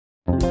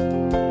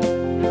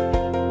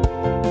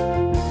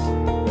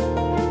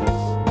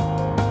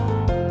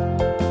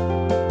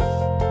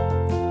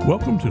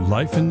Welcome to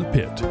Life in the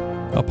Pit,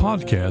 a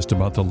podcast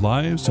about the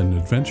lives and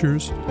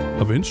adventures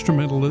of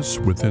instrumentalists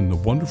within the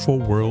wonderful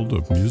world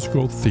of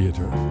musical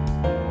theater.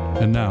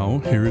 And now,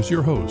 here is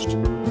your host,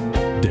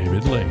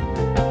 David Lane.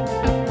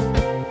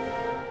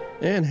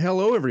 And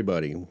hello,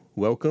 everybody.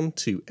 Welcome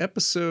to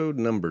episode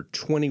number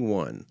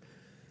 21.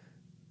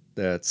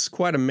 That's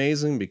quite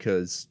amazing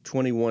because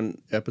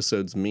 21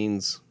 episodes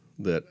means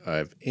that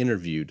I've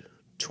interviewed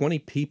 20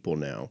 people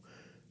now.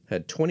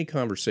 Had 20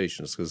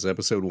 conversations because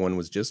episode 1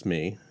 was just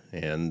me,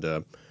 and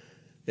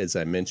as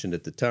I mentioned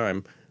at the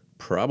time,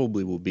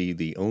 probably will be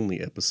the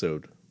only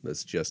episode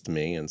that's just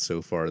me, and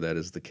so far that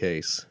is the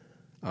case.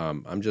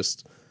 I'm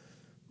just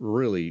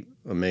really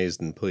amazed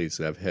and pleased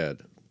that I've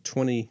had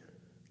 20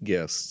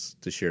 guests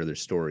to share their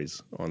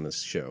stories on this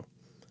show.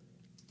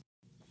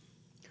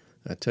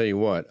 I tell you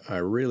what, I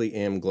really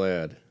am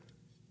glad,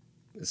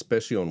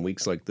 especially on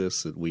weeks like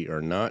this, that we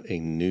are not a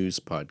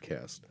news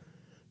podcast.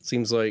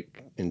 Seems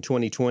like in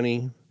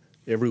 2020,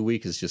 every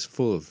week is just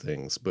full of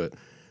things. But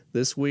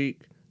this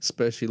week,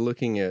 especially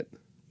looking at,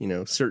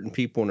 certain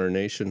people in our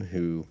nation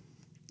who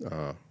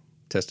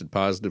tested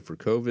positive for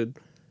COVID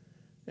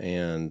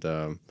and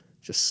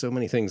just so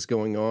many things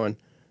going on,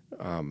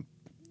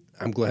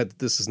 I'm glad that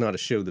this is not a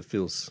show that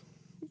feels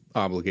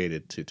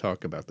obligated to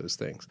talk about those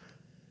things.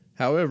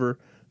 However,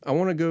 I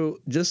want to go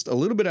just a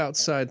little bit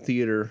outside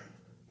theater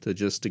to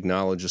just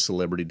acknowledge a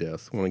celebrity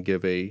death. I want to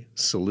give a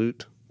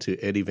salute to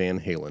Eddie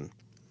Van Halen.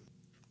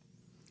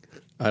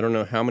 I don't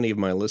know how many of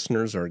my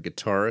listeners are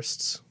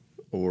guitarists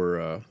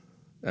or,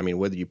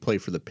 whether you play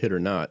for the Pit or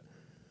not.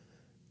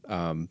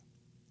 The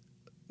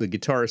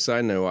guitarists I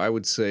know, I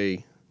would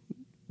say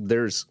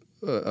there's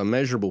a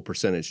measurable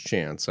percentage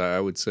chance. I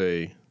would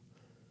say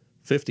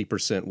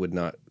 50% would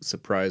not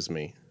surprise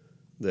me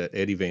that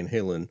Eddie Van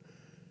Halen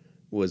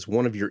was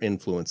one of your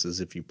influences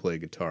if you play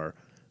guitar.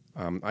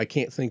 I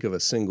can't think of a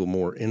single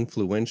more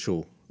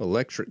influential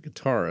electric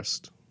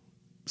guitarist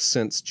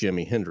since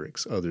Jimi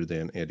Hendrix, other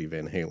than Eddie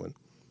Van Halen.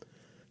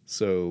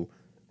 So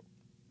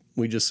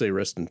we just say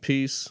rest in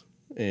peace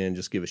and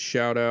just give a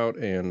shout out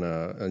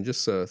and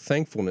just a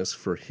thankfulness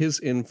for his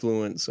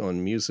influence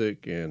on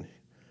music and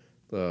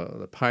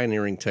the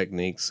pioneering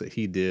techniques that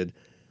he did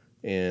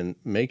in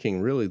making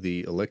really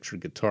the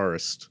electric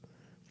guitarist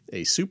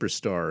a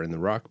superstar in the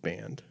rock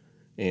band,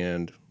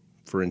 and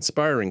for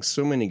inspiring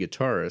so many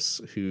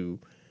guitarists who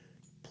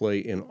play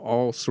in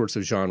all sorts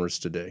of genres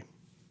today.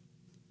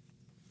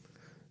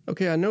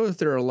 Okay, I know that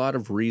there are a lot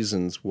of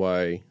reasons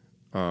why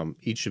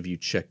each of you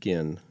check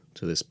in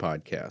to this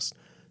podcast.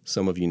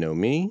 Some of you know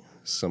me,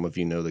 some of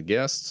you know the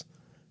guests,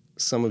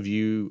 some of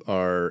you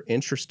are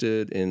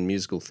interested in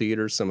musical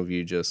theater, some of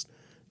you just,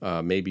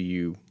 maybe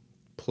you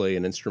play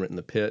an instrument in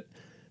the pit,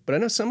 but I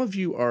know some of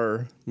you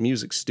are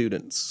music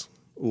students,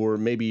 or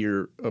maybe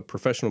you're a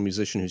professional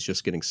musician who's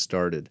just getting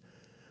started,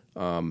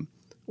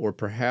 or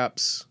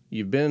perhaps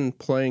you've been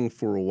playing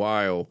for a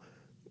while,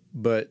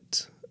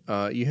 but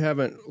you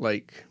haven't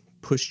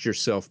pushed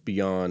yourself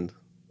beyond,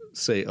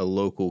 say, a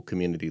local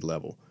community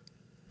level.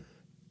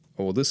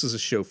 Well, this is a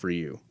show for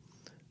you.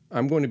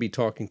 I'm going to be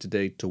talking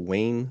today to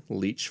Wayne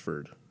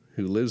Leachford,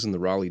 who lives in the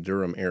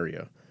Raleigh-Durham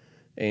area.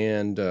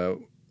 And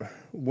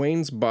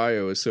Wayne's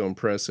bio is so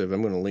impressive.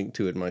 I'm going to link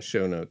to it in my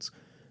show notes.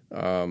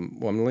 I'm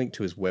going to link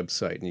to his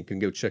website, and you can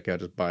go check out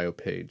his bio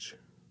page.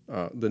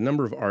 The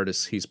number of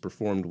artists he's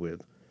performed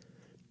with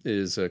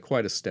is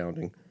quite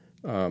astounding.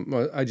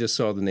 I just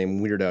saw the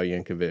name Weird Al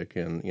Yankovic,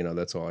 and,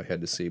 that's all I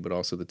had to see. But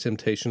also the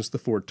Temptations, the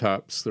Four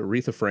Tops, the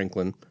Aretha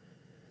Franklin,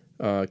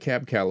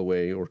 Cab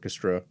Calloway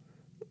Orchestra,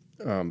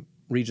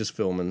 Regis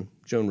Philbin,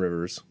 Joan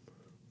Rivers,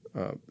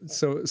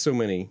 so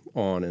many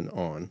on and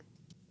on.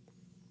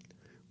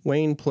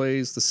 Wayne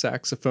plays the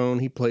saxophone.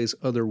 He plays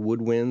other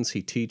woodwinds.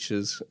 He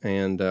teaches,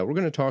 and we're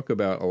going to talk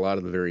about a lot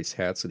of the various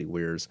hats that he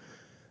wears.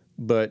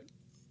 But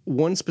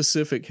one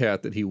specific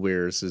hat that he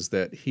wears is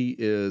that he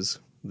is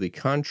the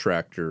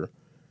contractor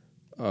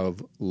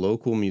of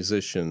local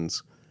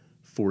musicians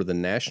for the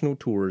national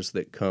tours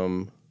that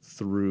come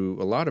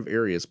through a lot of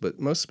areas, but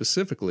most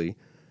specifically,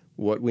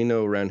 what we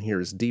know around here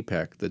is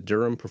DPAC, the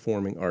Durham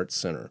Performing Arts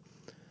Center.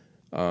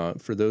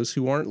 For those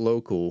who aren't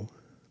local,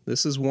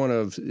 this is one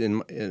of,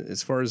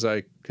 as far as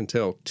I can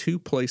tell, 2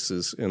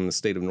 places in the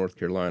state of North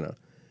Carolina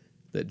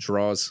that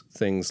draws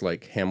things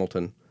like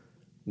Hamilton,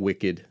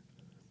 Wicked,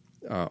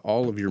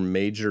 all of your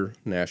major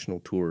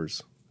national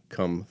tours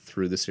come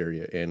through this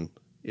area, and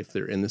if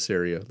they're in this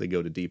area, they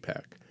go to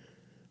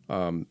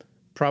DPAC.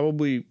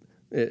 Probably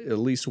at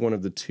least one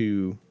of the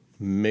 2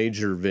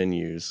 major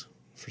venues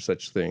for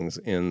such things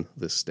in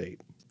this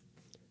state.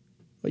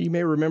 Well, you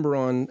may remember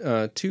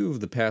on 2 of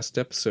the past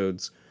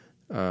episodes,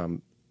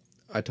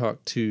 I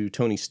talked to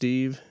Tony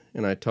Steve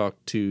and I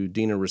talked to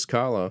Dina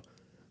Rizkala,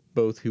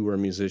 both who are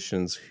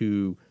musicians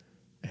who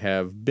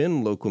have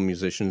been local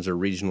musicians or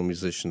regional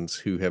musicians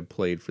who have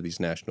played for these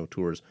national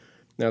tours.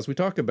 Now, as we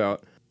talk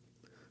about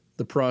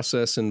the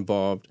process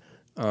involved,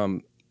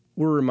 we're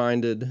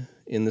reminded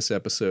in this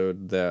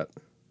episode that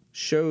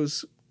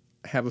shows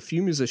have a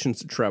few musicians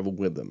that travel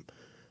with them.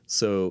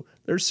 So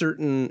there's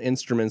certain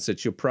instruments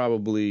that you'll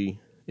probably,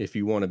 if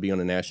you want to be on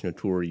a national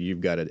tour,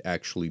 you've got to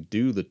actually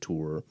do the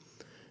tour,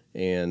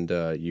 and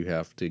you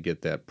have to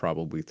get that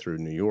probably through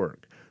New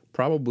York.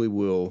 Probably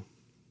will.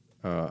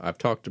 I've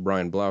talked to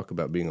Brian Blouck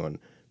about being on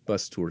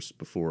bus tours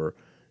before,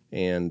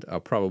 and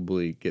I'll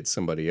probably get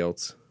somebody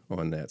else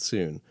on that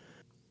soon.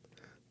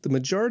 The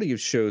majority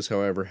of shows,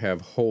 however,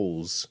 have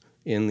holes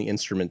in the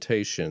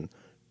instrumentation,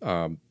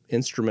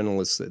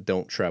 instrumentalists that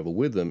don't travel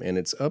with them, and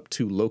it's up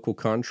to local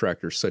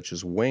contractors such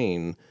as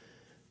Wayne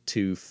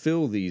to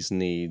fill these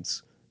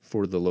needs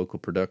for the local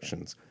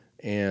productions.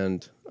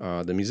 And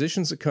the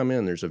musicians that come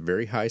in, there's a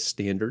very high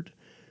standard,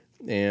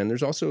 and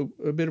there's also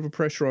a bit of a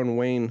pressure on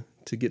Wayne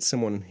to get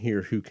someone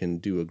here who can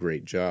do a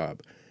great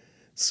job.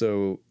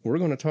 So we're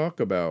going to talk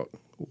about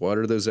what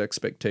are those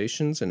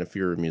expectations, and if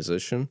you're a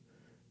musician,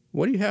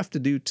 what do you have to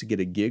do to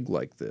get a gig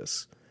like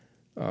this?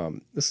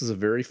 This is a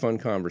very fun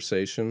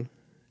conversation,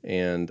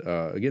 and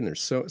again,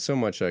 there's so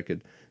much I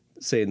could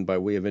say by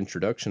way of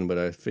introduction, but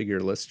I figure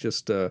let's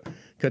just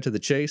cut to the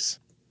chase.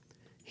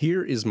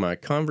 Here is my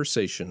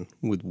conversation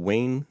with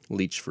Wayne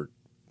Leachford.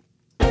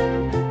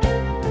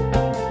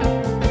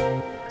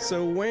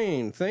 So,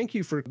 Wayne, thank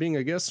you for being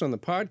a guest on the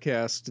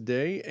podcast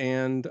today.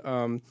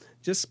 And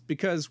just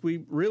because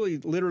we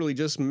literally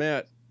just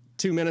met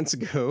 2 minutes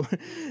ago,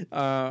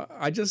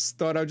 I just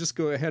thought I'd just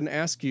go ahead and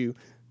ask you,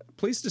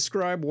 please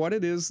describe what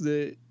it is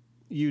that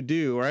you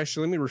do. Or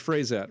actually, let me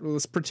rephrase that. Well,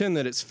 let's pretend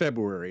that it's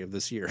February of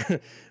this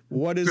year.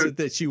 What is it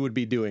that you would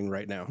be doing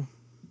right now?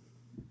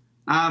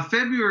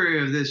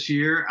 February of this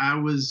year, I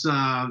was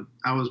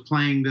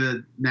playing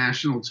the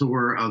national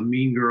tour of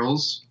Mean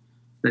Girls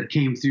that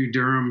came through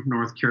Durham,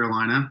 North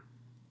Carolina,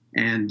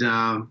 and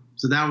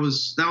so that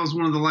was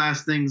one of the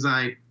last things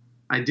I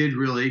did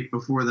really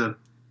before the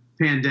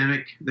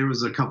pandemic. There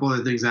was a couple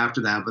other things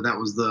after that, but that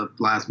was the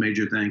last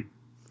major thing.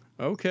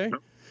 Okay,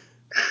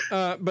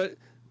 but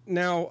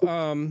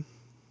now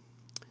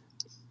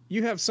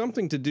you have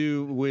something to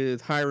do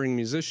with hiring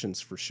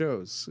musicians for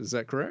shows. Is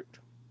that correct?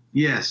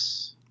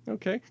 Yes.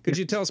 Okay. Could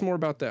you tell us more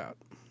about that?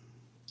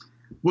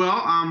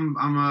 Well, I'm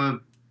a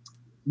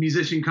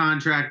musician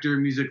contractor,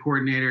 music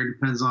coordinator.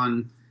 Depends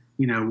on,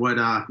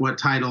 what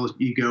title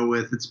you go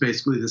with. It's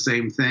basically the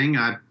same thing.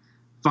 I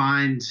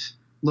find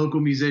local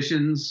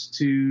musicians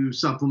to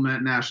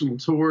supplement national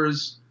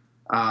tours.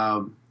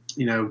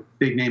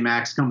 Big name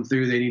acts come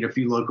through. They need a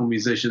few local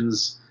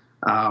musicians.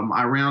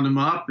 I round them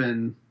up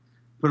and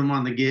put them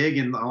on the gig.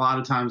 And a lot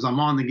of times I'm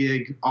on the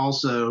gig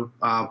also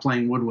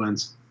playing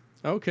woodwinds.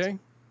 Okay.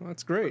 Well,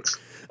 that's great.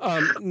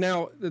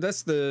 Now,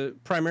 that's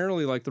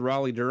primarily like the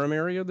Raleigh-Durham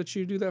area that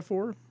you do that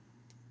for?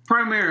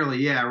 Primarily,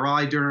 yeah.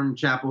 Raleigh-Durham,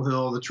 Chapel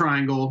Hill, the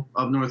Triangle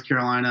of North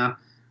Carolina.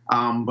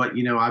 But,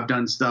 I've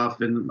done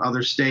stuff in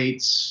other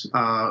states,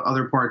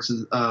 other parts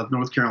of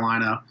North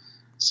Carolina.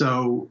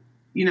 So,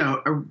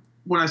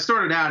 when I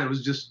started out, it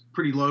was just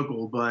pretty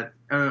local. But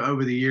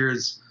over the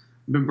years,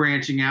 I've been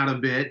branching out a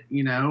bit,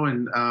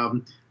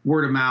 and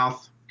word of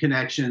mouth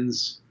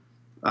connections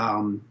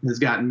has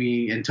gotten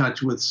me in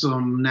touch with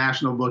some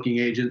national booking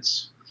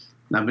agents,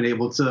 and I've been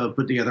able to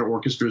put together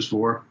orchestras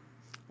for.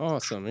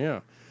 Awesome,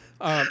 yeah.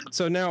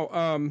 So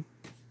now,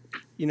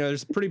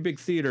 there's a pretty big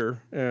theater,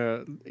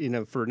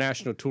 for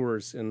national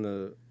tours in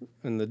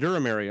the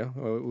Durham area,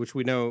 which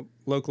we know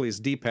locally is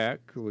DPAC,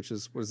 which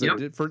is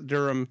for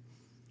Durham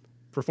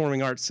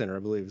Performing Arts Center, I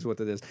believe is what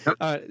that is.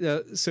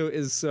 Yep.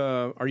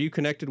 So are you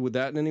connected with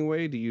that in any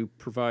way? Do you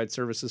provide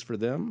services for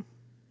them?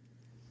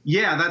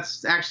 Yeah,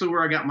 that's actually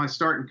where I got my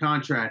start in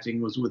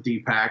contracting, was with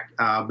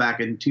DPAC back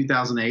in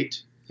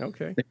 2008.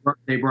 Okay.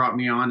 They brought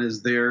me on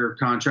as their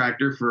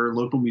contractor for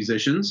local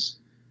musicians.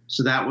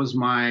 So that was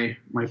my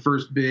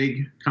first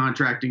big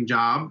contracting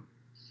job.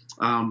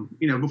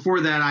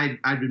 Before that,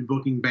 I'd been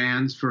booking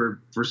bands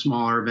for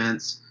smaller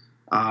events.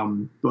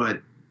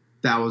 But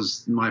that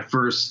was my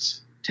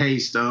first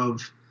taste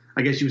of,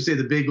 I guess you would say,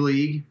 the big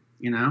league,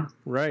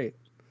 Right.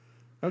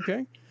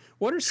 Okay.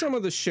 What are some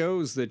of the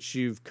shows that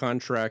you've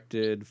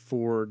contracted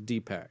for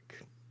DPAC?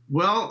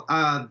 Well,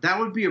 that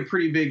would be a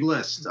pretty big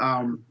list.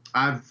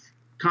 I've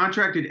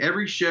contracted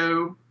every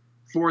show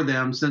for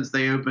them since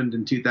they opened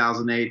in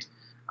 2008.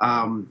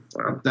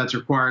 That's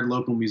required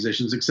local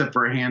musicians, except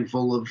for a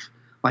handful of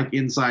like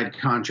inside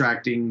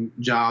contracting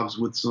jobs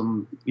with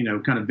some,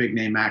 kind of big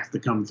name acts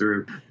that come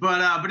through.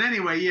 But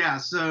anyway, yeah.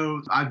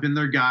 So I've been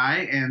their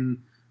guy, and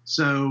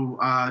so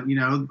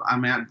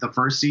I'm at the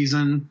first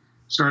season.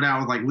 Start out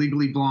with like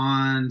Legally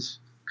Blonde,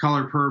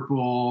 Color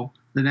Purple.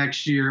 The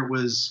next year it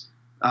was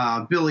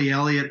Billy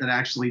Elliot that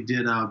actually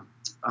did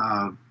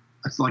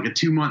it's like a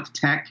 2-month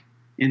tech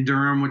in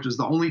Durham, which was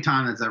the only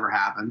time that's ever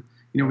happened.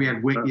 We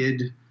had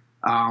Wicked.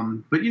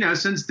 But,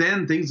 since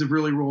then things have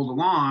really rolled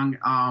along.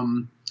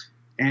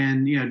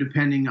 And,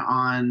 depending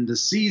on the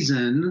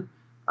season,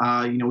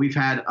 we've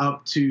had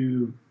up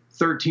to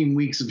 13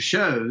 weeks of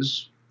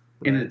shows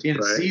in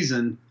a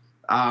season.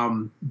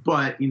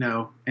 But,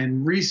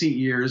 in recent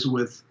years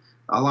with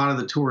a lot of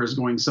the tours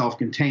going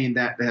self-contained,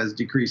 that has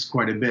decreased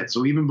quite a bit.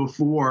 So even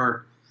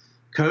before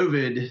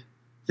COVID,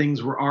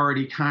 things were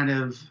already kind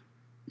of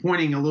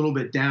pointing a little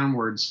bit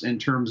downwards in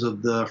terms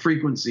of the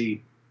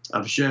frequency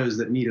of shows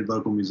that needed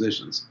local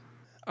musicians.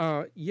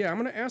 Yeah, I'm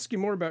going to ask you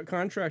more about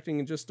contracting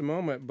in just a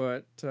moment,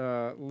 but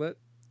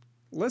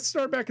let's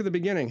start back at the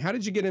beginning. How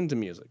did you get into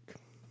music?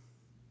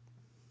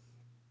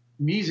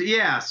 Music,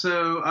 yeah.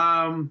 So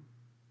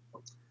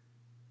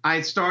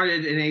I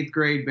started in 8th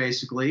grade,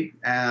 basically,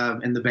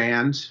 in the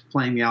band,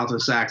 playing the alto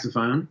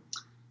saxophone.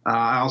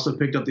 I also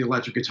picked up the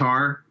electric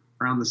guitar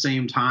around the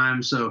same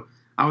time. So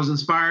I was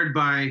inspired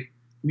by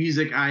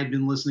music I had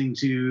been listening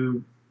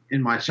to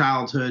in my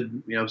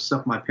childhood,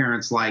 stuff my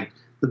parents liked,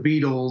 the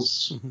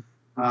Beatles,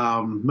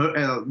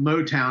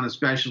 Motown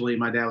especially.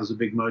 My dad was a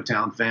big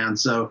Motown fan.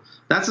 So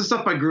that's the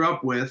stuff I grew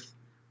up with.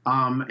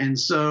 And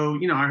so,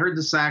 I heard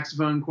the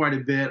saxophone quite a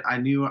bit. I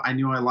knew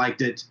I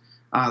liked it.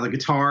 The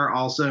guitar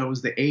also, it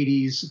was the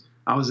 80s.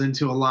 I was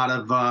into a lot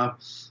of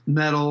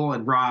metal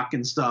and rock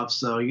and stuff.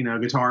 So,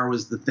 guitar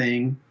was the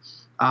thing.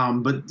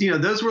 But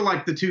those were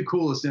like the two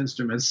coolest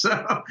instruments.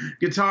 So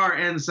guitar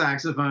and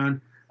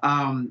saxophone.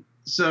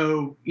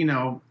 So,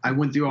 I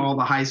went through all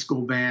the high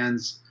school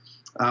bands,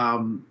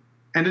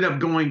 ended up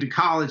going to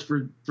college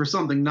for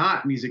something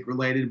not music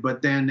related,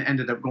 but then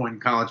ended up going to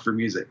college for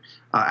music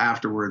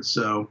afterwards.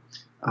 So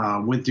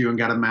went through and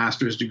got a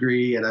master's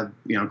degree at a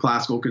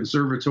classical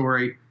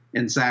conservatory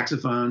in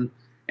saxophone.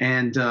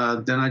 And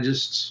then I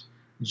just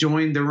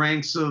joined the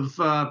ranks of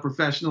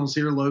professionals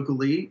here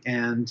locally.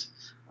 And,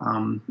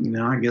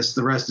 I guess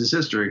the rest is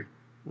history.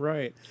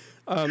 Right.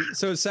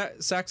 So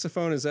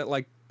saxophone, is that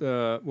like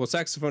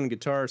saxophone and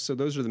guitar? So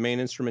those are the main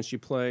instruments you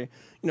play.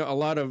 A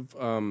lot of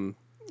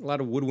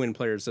woodwind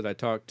players that I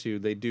talk to,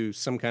 they do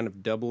some kind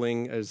of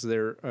doubling. Is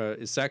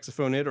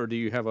saxophone it, or do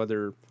you have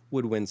other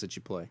woodwinds that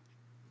you play?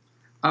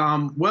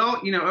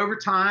 Over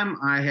time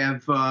I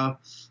have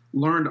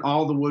learned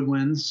all the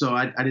woodwinds, so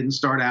I didn't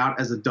start out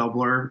as a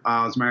doubler.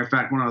 As a matter of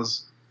fact, when I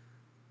was,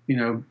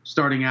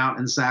 starting out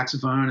in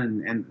saxophone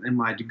and in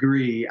my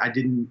degree,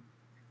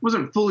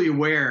 wasn't fully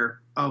aware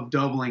of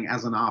doubling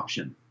as an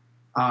option.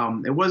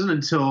 It wasn't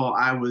until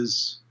I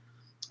was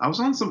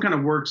on some kind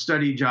of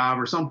work-study job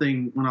or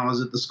something when I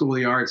was at the School of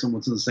the Arts in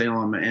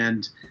Winston-Salem,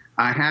 and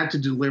I had to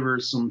deliver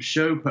some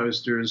show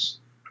posters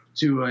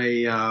to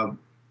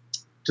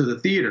the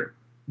theater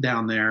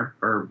down there,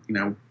 or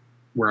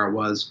where I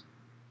was.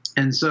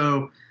 And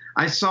so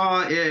I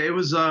saw it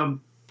was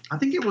I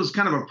think it was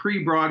kind of a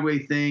pre-Broadway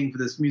thing for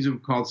this musical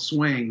called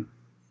Swing.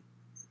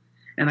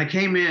 And I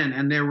came in,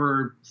 and there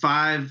were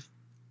 5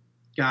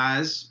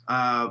 guys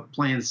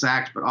playing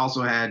sax, but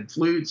also had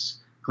flutes,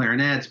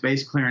 clarinets,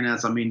 bass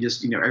clarinets. I mean,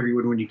 just every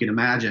woodwind you can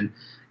imagine.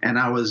 And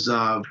I was,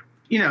 that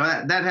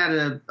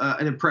had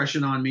an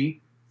impression on me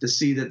to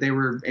see that they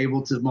were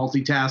able to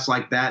multitask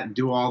like that and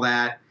do all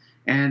that.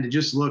 And it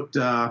just looked,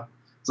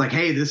 it's like,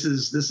 hey, this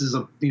is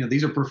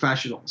these are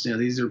professionals.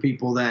 These are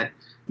people that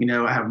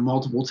have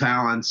multiple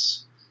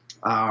talents.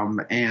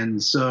 And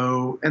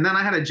then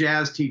I had a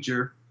jazz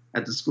teacher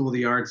at the School of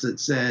the Arts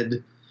that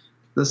said,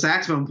 the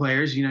saxophone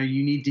players, you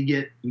need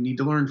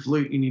to learn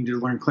flute, you need to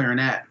learn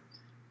clarinet.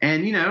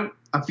 And,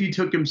 a few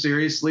took him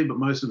seriously, but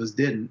most of us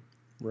didn't.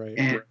 Right.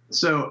 And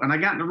so, I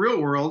got in the real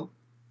world.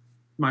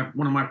 One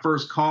of my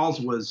first calls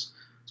was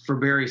for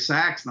Barry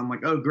Sax. And I'm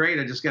like, oh, great.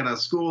 I just got out of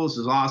school. This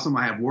is awesome.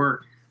 I have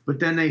work. But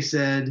then they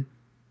said,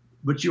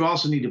 but you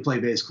also need to play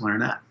bass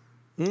clarinet.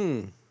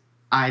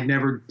 I had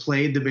never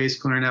played the bass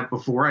clarinet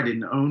before. I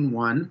didn't own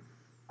one.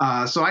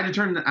 So I had to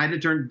turn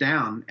it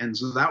down. And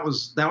so that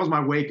was my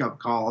wake up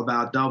call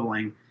about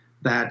doubling,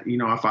 that,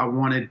 if I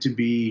wanted to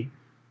be,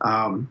 if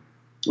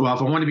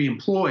I wanted to be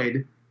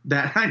employed,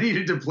 that I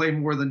needed to play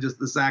more than just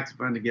the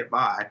saxophone to get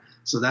by.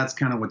 So that's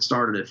kind of what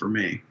started it for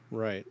me.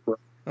 Right.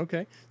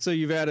 Okay. So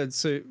you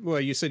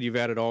said you've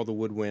added all the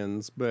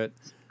woodwinds, but,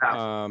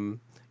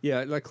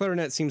 like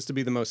clarinet seems to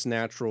be the most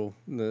natural,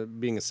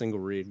 being a single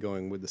reed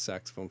going with the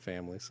saxophone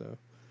family. So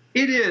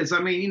it is. I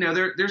mean,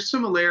 there's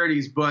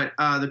similarities, but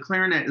the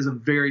clarinet is a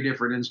very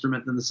different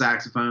instrument than the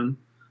saxophone.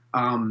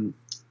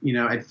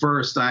 At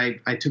first I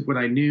took what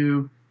I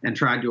knew and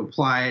tried to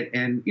apply it,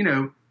 and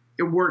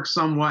it worked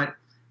somewhat,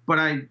 but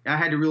I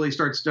had to really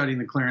start studying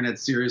the clarinet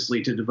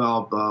seriously to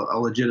develop a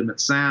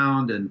legitimate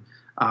sound and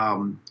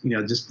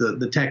just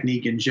the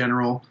technique in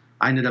general.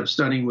 I ended up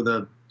studying with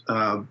a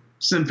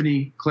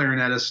symphony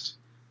clarinetist.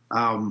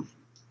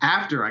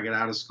 After I got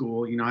out of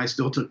school, I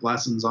still took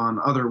lessons on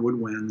other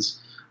woodwinds,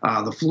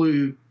 the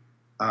flute,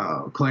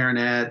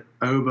 clarinet,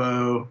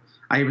 oboe.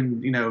 I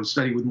even,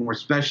 studied with more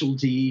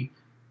specialty,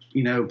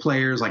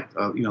 players like,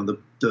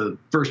 the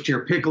first chair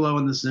piccolo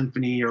in the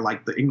symphony, or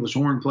like the English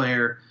horn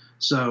player.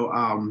 So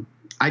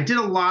I did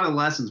a lot of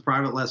lessons,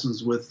 private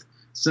lessons with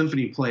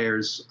symphony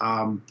players.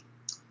 I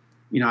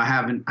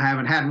haven't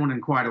had one in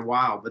quite a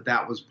while, but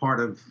that was part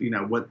of,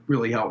 what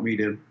really helped me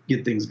to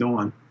get things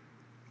going.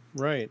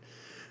 Right.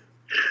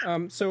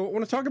 So I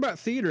want to talk about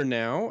theater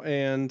now,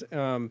 and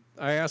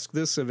I ask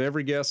this of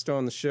every guest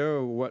on the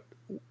show: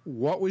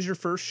 what was your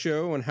first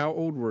show, and how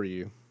old were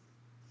you?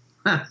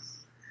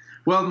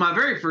 Well, my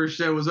very first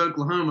show was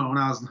Oklahoma when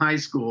I was in high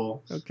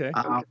school. Okay.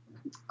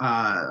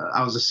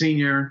 I was a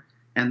senior,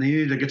 and they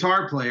needed a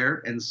guitar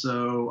player, and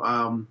so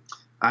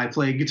I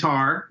played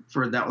guitar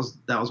for that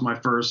was my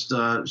first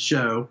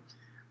show.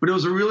 But it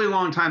was a really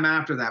long time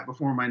after that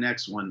before my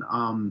next one.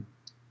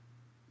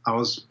 I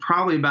was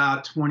probably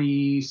about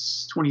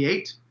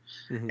 28.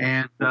 Mm-hmm.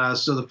 And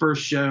so the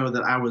first show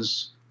that I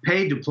was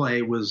paid to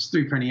play was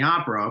Three Penny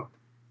Opera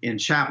in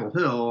Chapel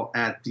Hill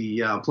at the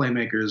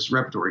Playmakers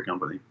Repertory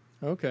Company.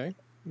 Okay.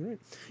 Right.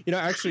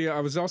 Actually, I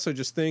was also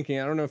just thinking,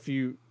 I don't know if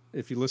you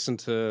listen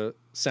to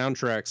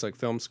soundtracks like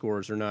film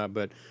scores or not,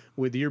 but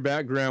with your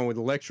background with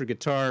electric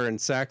guitar and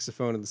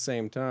saxophone at the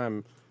same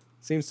time,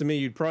 seems to me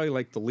you'd probably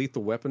like the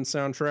Lethal Weapon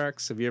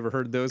soundtracks. Have you ever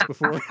heard those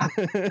before?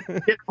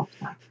 The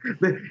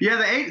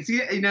 80s.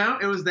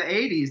 It was the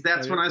 80s.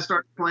 That's when I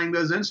started playing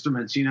those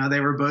instruments. They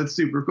were both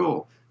super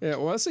cool. Yeah,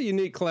 well, that's a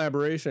unique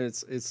collaboration.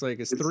 It's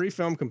three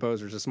film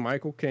composers. It's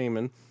Michael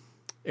Kamen,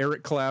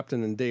 Eric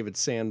Clapton, and David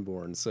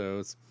Sanborn. So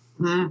it's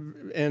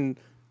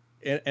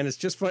and it's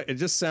just fun. It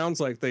just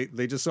sounds like they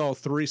just all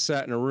three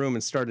sat in a room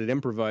and started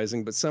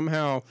improvising, but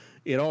somehow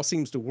it all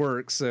seems to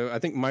work. So I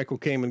think Michael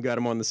Kamen got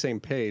them on the same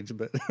page.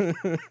 But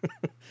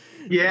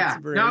yeah,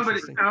 no, but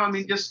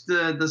just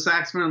the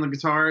saxophone and the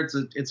guitar.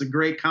 It's a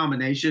great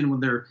combination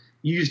when they're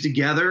used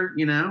together.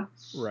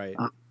 Right.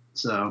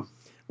 So.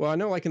 Well, I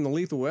know, like in the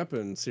Lethal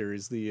Weapon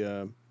series,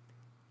 the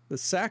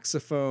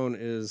saxophone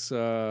is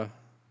oh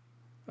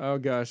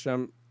gosh,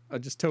 I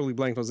just totally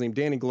blanked on his name.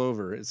 Danny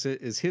Glover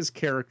is his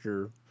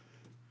character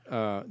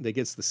that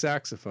gets the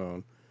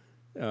saxophone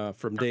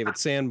from David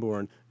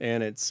Sanborn,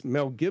 and it's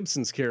Mel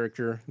Gibson's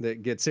character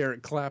that gets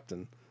Eric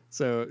Clapton.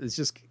 So it's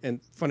just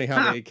funny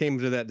how they came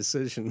to that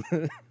decision.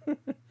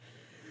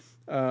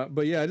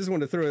 But yeah, I just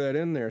wanted to throw that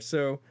in there.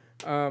 So.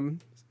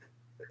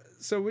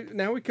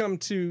 Now we come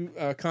to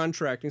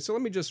contracting. So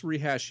let me just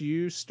rehash.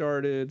 You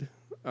started,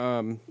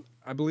 I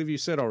believe you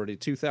said already,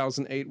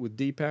 2008 with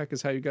Deepak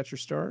is how you got your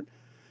start.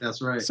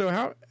 That's right.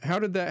 So how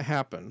did that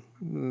happen?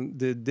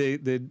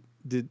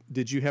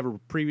 Did you have a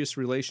previous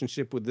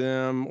relationship with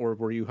them, or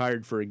were you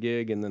hired for a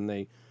gig and then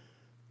they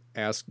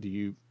asked, do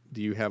you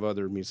have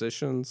other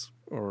musicians,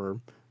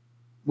 or?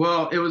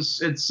 Well,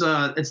 it's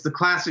the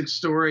classic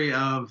story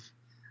of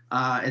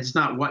it's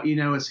not what you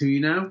know, it's who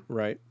you know.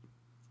 Right.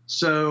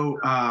 So,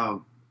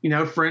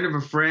 friend of a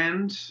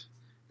friend,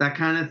 that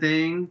kind of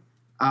thing.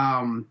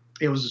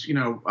 It was,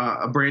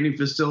 a brand new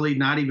facility,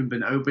 not even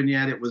been open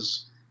yet. It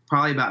was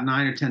probably about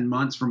 9 or 10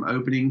 months from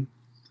opening.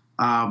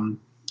 A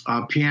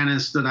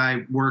pianist that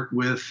I worked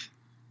with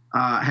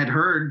had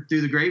heard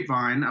through the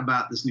grapevine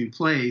about this new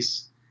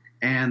place,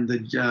 and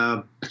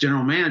the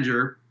general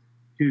manager,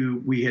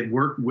 who we had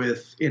worked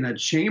with in a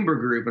chamber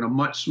group in a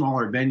much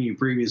smaller venue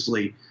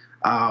previously,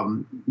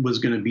 was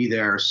going to be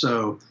there.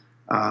 So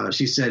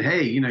she said,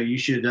 "Hey, you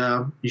should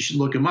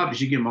look him up. You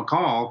should give him a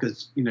call,"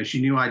 because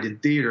she knew I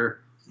did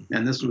theater,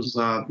 and this was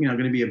going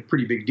to be a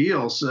pretty big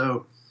deal.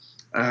 So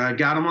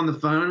got him on the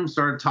phone,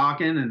 started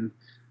talking, and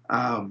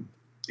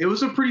it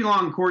was a pretty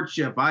long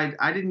courtship.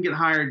 I didn't get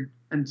hired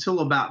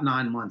until about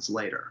 9 months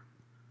later.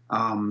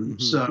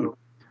 So,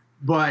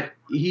 but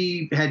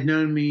he had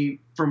known me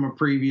from a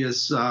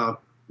previous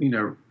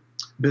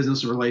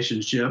business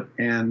relationship,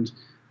 and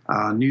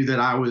knew that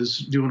I was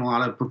doing a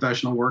lot of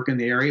professional work in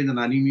the area, and then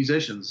I knew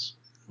musicians.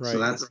 Right. So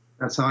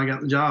that's how I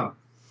got the job.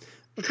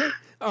 Okay.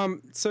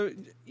 I'm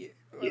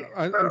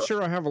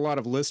sure I have a lot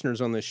of listeners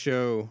on this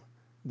show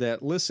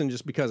that listen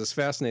just because it's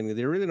fascinating.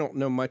 They really don't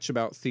know much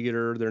about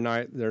theater. They're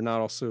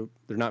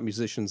not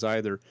musicians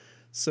either.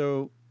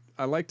 So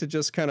I like to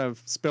just kind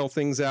of spell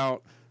things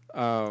out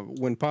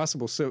when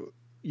possible. So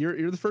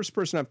you're the first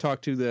person I've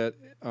talked to that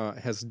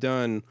has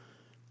done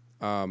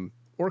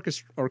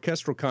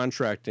orchestral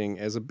contracting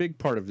as a big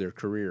part of their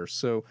career.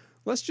 So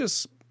let's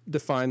just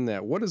define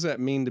that. What does that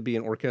mean to be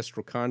an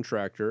orchestral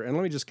contractor? And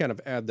let me just kind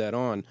of add that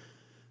on.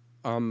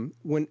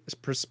 When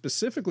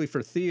specifically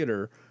for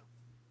theater,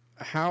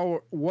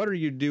 what are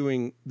you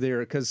doing there?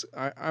 Because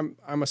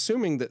I'm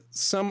assuming that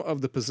some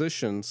of the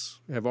positions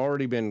have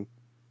already been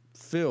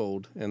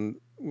filled and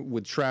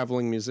with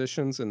traveling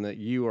musicians, and that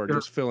you are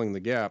just filling the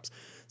gaps.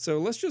 So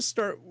let's just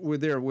start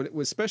with there,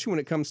 especially when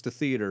it comes to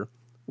theater.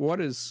 What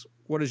is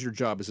your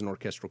job as an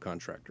orchestral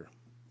contractor?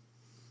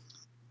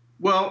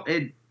 Well,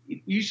 it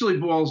usually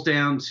boils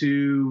down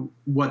to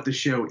what the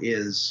show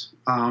is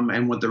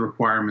and what the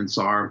requirements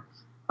are.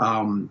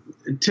 A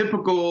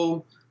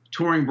typical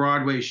touring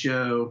Broadway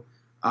show,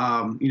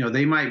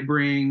 they might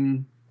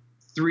bring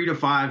 3 to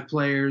 5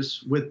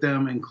 players with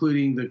them,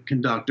 including the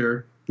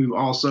conductor, who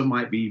also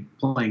might be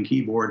playing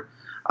keyboard.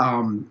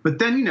 But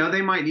then,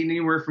 they might need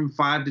anywhere from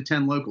 5 to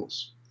 10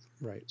 locals.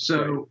 Right.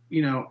 So,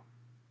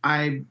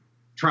 I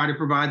try to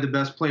provide the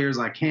best players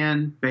I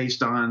can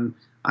based on,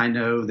 I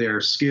know,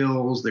 their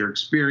skills, their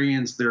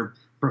experience, their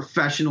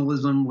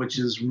professionalism, which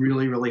is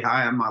really, really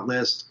high on my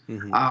list.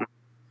 Mm-hmm. I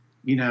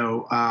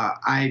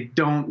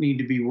don't need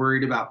to be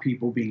worried about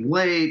people being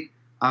late,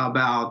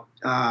 about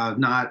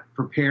not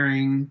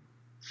preparing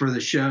for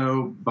the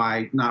show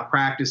by not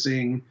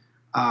practicing,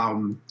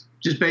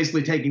 just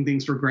basically taking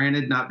things for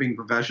granted, not being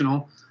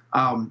professional.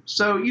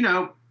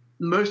 So,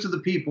 most of the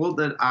people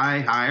that I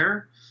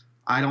hire,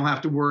 I don't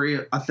have to worry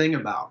a thing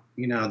about.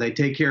 They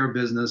take care of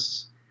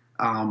business.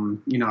 I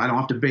don't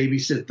have to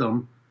babysit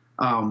them.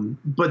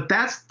 But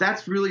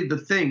that's really the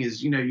thing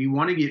is, you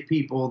want to get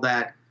people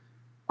that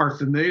are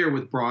familiar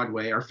with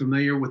Broadway, are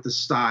familiar with the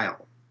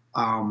style.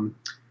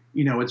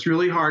 It's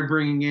really hard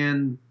bringing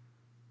in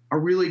a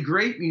really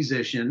great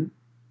musician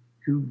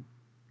who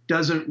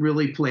doesn't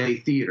really play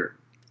theater.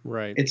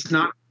 Right. It's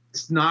not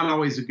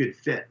always a good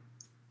fit.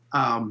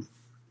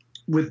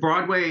 With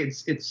Broadway,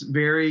 it's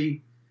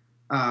very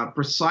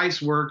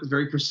precise work,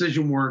 very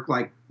precision work,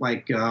 like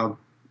a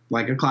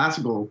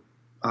classical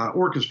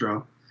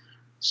orchestra.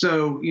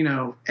 So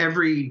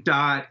every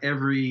dot,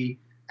 every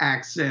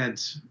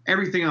accent,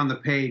 everything on the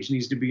page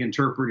needs to be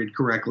interpreted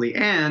correctly,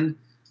 and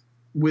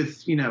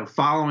with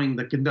following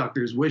the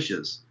conductor's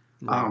wishes.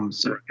 Right.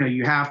 So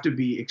you have to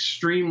be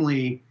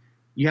extremely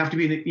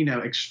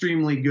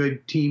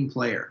good team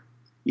player.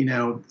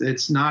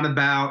 It's not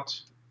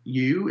about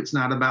you. It's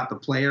not about the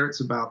player. It's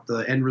about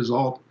the end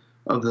result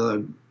of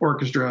the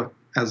orchestra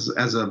as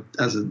a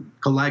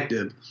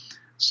collective.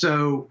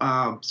 So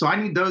I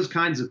need those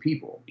kinds of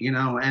people,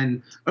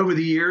 and over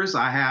the years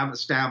I have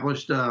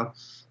established a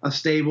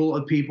stable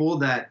of people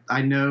that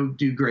I know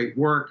do great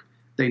work.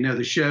 They know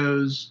the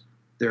shows,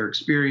 they're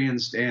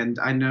experienced, and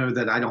I know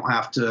that I don't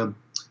have to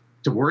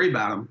worry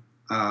about them,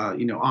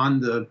 on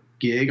the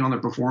gig, on the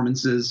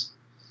performances.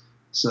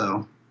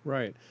 So.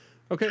 Right.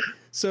 Okay.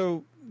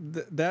 So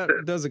that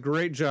does a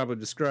great job of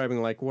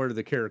describing what are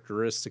the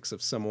characteristics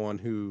of someone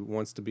who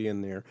wants to be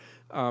in there.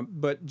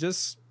 But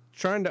just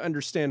trying to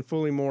understand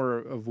fully more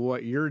of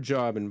what your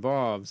job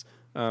involves,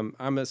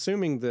 I'm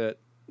assuming that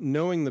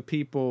knowing the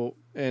people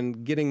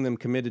and getting them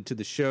committed to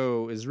the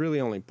show is really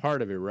only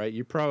part of it, right?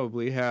 You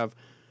probably have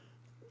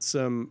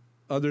some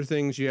other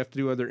things you have to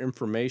do, other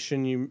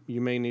information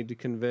you may need to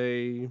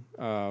convey.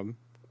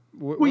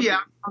 Yeah,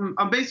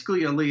 I'm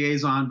basically a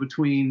liaison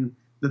between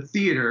the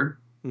theater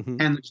mm-hmm.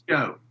 and the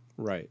show.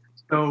 Right.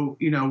 So,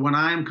 when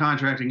I'm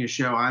contracting a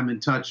show, I'm in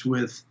touch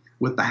with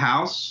the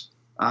house,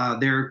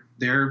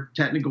 their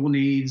technical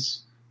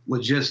needs,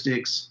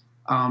 logistics,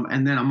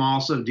 and then I'm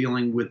also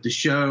dealing with the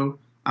show.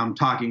 I'm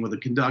talking with the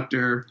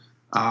conductor,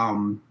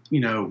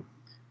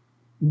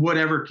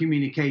 whatever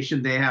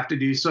communication they have to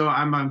do. So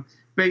I'm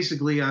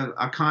basically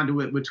a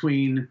conduit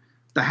between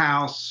the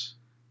house,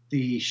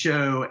 the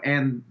show,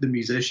 and the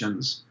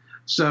musicians.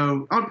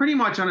 So pretty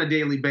much on a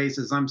daily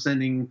basis, I'm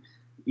sending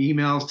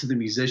emails to the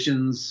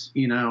musicians.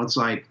 It's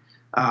like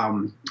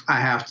I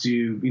have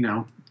to,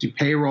 do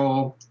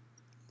payroll.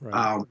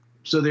 Right.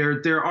 So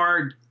there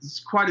are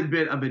quite a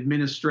bit of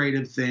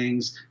administrative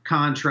things,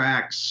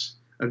 contracts,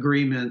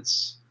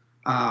 agreements,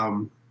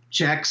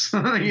 checks.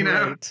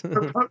 Right.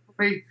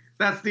 Hopefully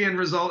that's the end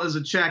result is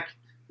a check,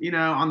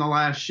 on the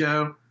last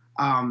show.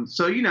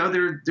 So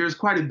there's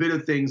quite a bit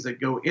of things that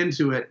go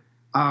into it,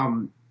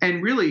 and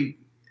really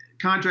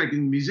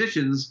contracting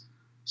musicians,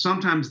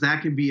 sometimes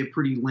that can be a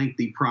pretty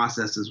lengthy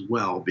process as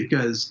well,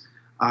 because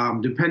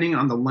depending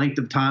on the length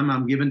of time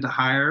I'm given to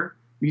hire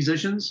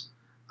musicians,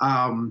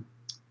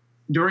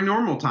 during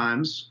normal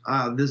times,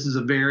 this is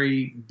a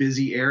very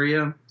busy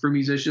area for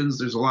musicians.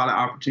 There's a lot of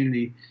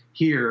opportunity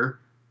here,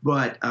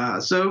 but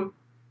so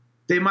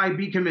they might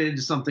be committed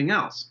to something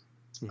else,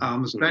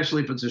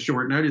 especially if it's a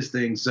short notice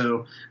thing.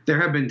 So there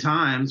have been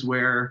times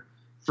where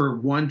for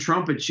one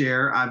trumpet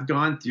chair, I've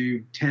gone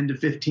through 10 to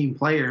 15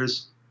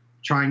 players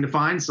trying to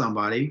find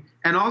somebody,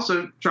 and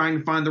also trying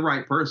to find the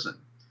right person.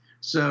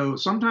 So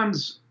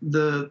sometimes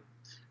the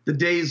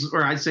days,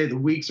 or I'd say the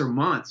weeks or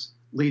months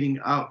leading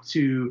up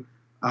to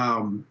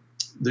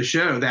the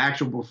show, the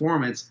actual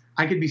performance,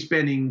 I could be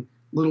spending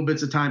little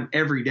bits of time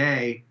every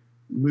day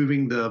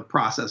moving the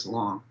process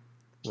along.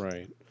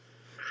 Right.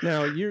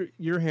 Now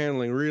you're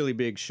handling really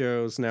big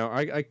shows. Now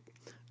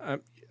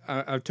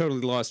I've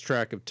totally lost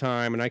track of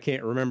time, and I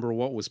can't remember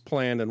what was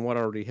planned and what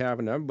already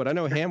happened. But I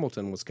know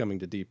Hamilton was coming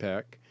to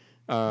DPAC.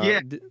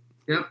 Yep.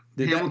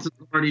 Hamilton's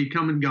already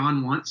come and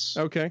gone once.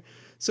 Okay.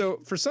 So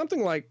for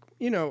something like,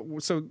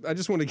 so I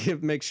just want to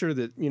make sure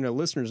that,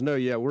 listeners know,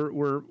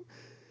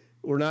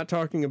 we're not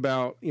talking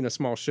about,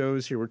 small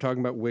shows here. We're talking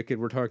about Wicked.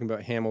 We're talking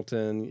about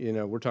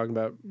Hamilton. We're talking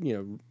about,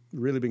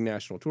 really big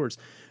national tours.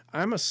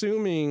 I'm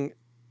assuming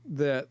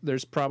that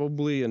there's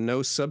probably a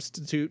no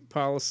substitute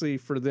policy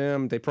for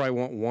them. They probably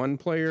want one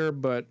player,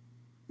 but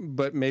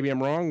maybe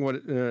I'm wrong.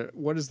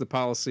 What is the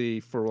policy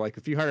for,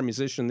 if you hire a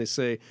musician, they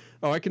say,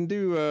 oh, I can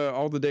do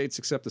all the dates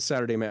except the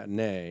Saturday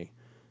matinee?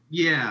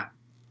 Yeah.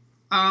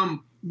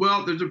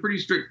 Well, there's a pretty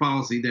strict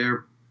policy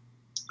there.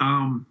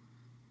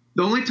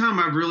 The only time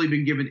I've really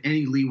been given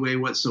any leeway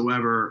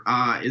whatsoever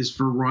is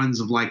for runs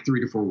of 3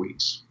 to 4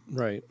 weeks.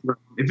 Right.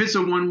 If it's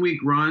a 1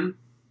 week run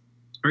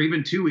or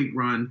even 2 week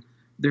run,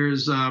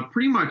 there's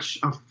pretty much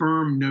a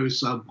firm no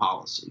sub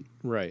policy.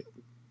 Right.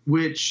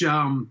 Which,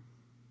 now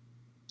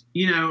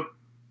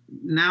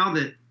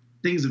that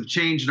things have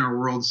changed in our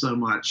world so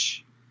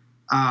much,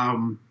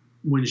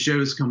 when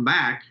shows come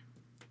back,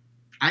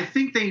 I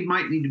think they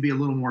might need to be a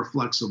little more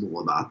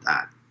flexible about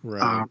that.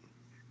 Right.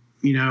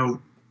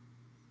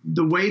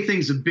 the way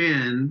things have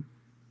been,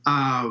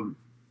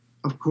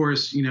 of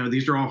course,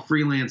 these are all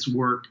freelance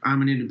work.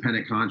 I'm an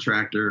independent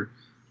contractor.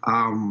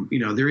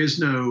 There is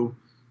no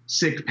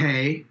sick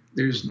pay.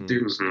 There's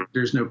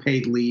no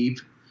paid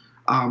leave.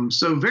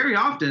 So very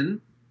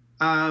often,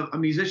 a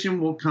musician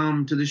will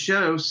come to the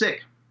show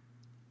sick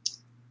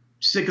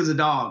as a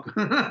dog,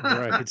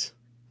 right?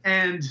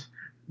 And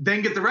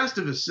then get the rest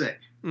of us sick.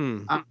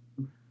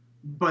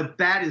 But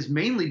that is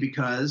mainly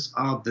because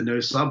of the no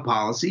sub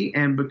policy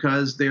and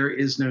because there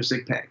is no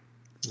sick pay.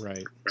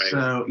 Right.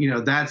 So,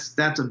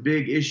 that's a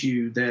big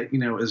issue that,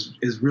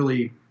 is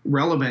really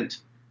relevant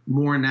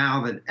more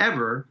now than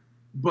ever.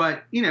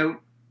 But,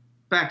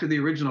 back to the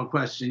original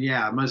question,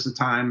 yeah, most of the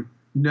time,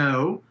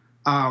 no.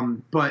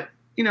 But,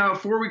 a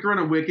 4-week run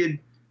of Wicked,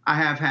 I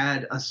have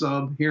had a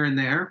sub here and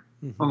there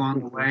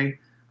along the way.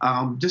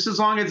 Just as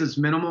long as it's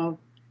minimal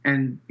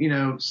and,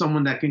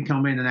 someone that can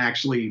come in and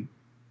actually,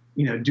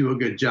 do a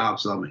good job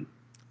subbing.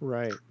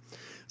 Right.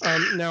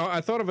 Now,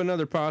 I thought of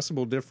another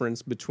possible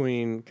difference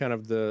between kind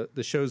of the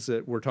shows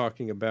that we're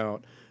talking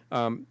about.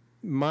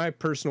 My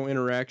personal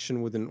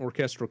interaction with an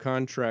orchestral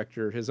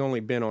contractor has only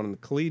been on the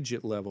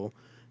collegiate level,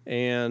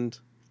 and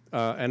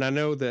I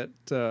know that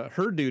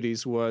her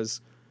duties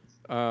was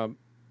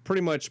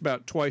pretty much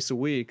about twice a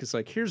week. It's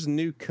like, here's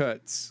new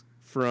cuts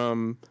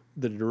from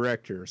the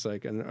director. It's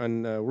like,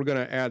 and we're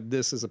going to add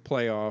this as a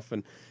playoff,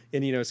 and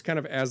it's kind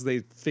of as they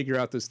figure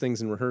out those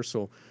things in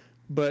rehearsal.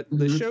 But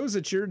the shows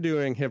that you're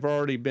doing have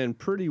already been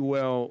pretty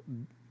well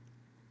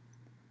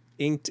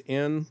inked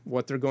in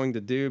what they're going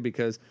to do,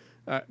 because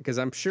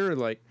I'm sure,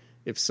 like,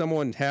 if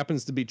someone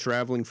happens to be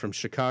traveling from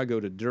Chicago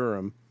to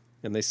Durham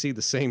and they see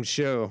the same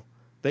show,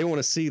 they want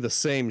to see the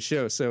same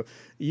show. So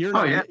you're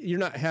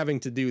not having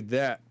to do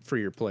that for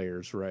your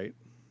players, right?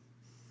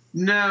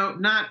 No,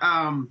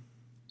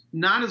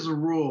 not as a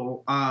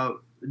rule.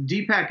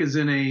 DPAC is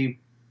in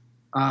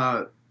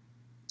a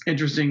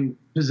interesting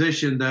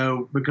position,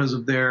 though, because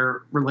of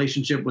their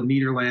relationship with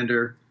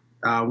Nederlander,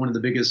 one of the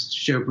biggest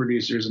show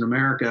producers in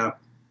America,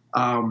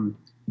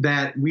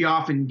 that we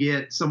often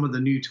get some of the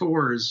new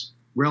tours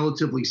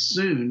relatively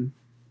soon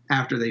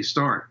after they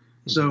start.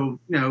 So,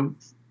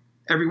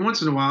 every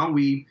once in a while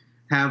we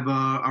have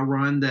a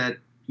run that,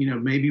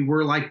 maybe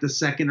we're like the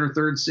second or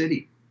third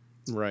city.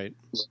 Right.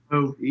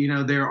 So,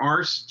 there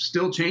are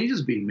still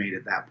changes being made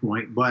at that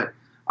point, but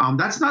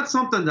that's not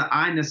something that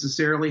I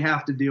necessarily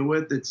have to deal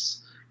with.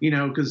 It's,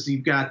 because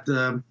you've got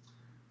the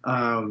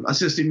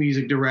assistant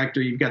music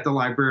director, you've got the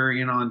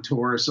librarian on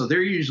tour, so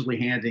they're usually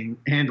handling,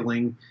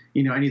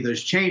 any of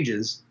those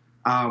changes.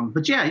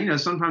 But yeah,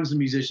 sometimes the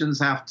musicians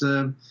have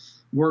to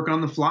work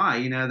on the fly.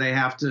 They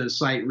have to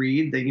sight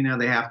read. They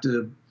have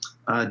to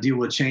deal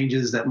with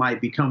changes that might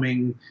be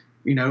coming,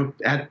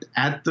 at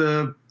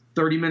the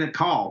 30-minute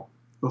call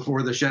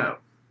before the show.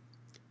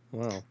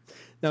 Wow.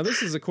 Now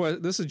this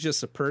is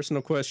just a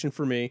personal question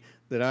for me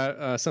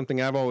that something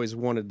I've always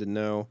wanted to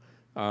know.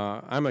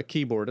 I'm a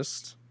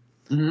keyboardist.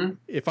 Mm-hmm.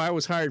 If I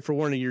was hired for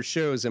one of your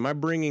shows, am I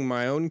bringing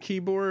my own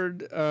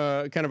keyboard,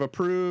 kind of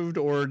approved,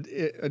 or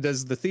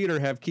does the theater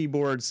have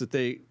keyboards that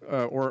they,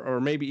 or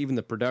maybe even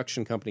the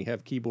production company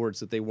have keyboards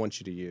that they want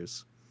you to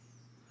use?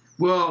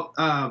 Well,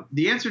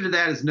 the answer to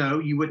that is no.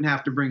 You wouldn't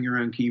have to bring your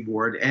own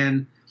keyboard,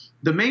 and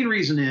the main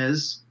reason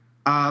is,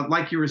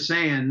 like you were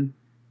saying,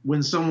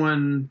 when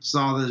someone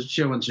saw the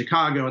show in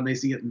Chicago and they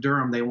see it in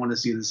Durham, they want to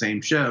see the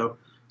same show.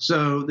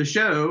 So the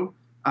show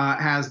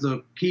has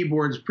the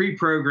keyboards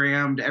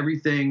pre-programmed,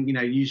 everything,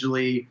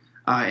 usually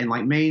in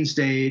like main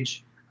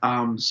stage.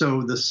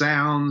 So the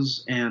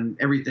sounds and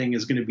everything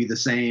is going to be the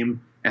same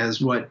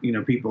as what,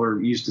 people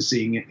are used to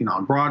seeing,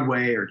 on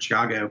Broadway or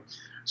Chicago.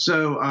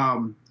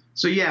 So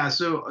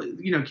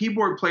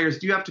keyboard players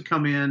do have to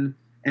come in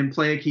and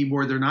play a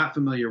keyboard they're not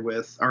familiar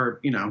with,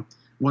 or,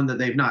 one that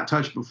they've not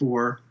touched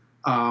before.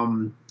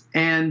 And,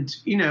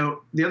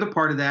 the other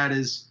part of that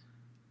is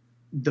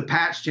the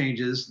patch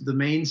changes, the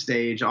main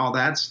stage, all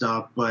that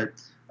stuff. But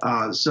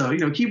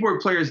keyboard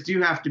players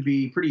do have to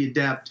be pretty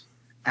adept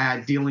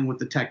at dealing with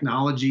the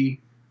technology.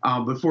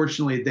 But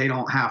fortunately, they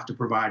don't have to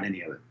provide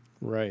any of it.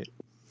 Right.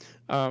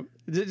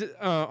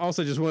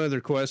 Also, just one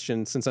other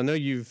question, since I know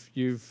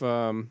you've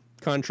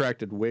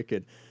contracted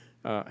Wicked,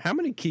 how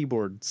many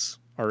keyboards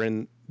are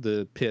in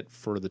the pit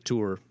for the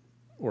tour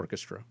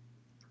orchestra?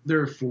 There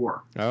are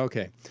 4.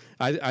 Okay.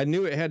 I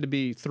knew it had to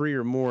be 3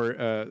 or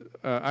more.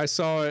 I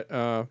saw it,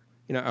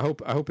 I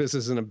hope this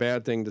isn't a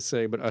bad thing to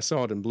say, but I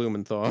saw it in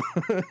Blumenthal.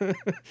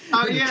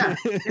 Oh, yeah.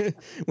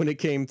 When it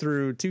came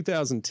through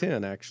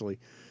 2010, actually.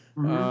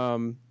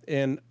 Mm-hmm.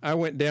 And I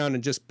went down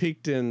and just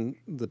peeked in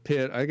the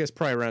pit, I guess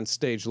probably around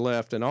stage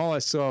left, and all I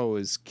saw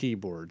was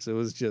keyboards. It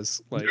was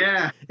just like,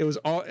 It was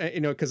all,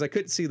 because I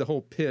couldn't see the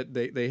whole pit.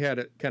 They had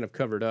it kind of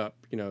covered up,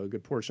 a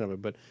good portion of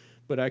it,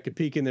 but I could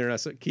peek in there and I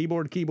said,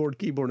 keyboard,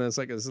 and it's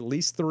like, there's at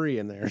least 3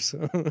 in there.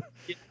 So,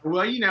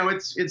 well,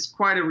 it's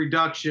quite a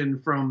reduction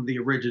from the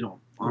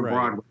original on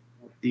Broadway.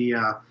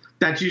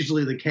 That's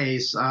usually the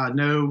case.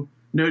 No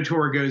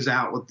tour goes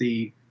out with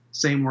the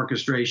same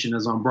orchestration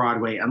as on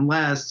Broadway,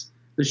 unless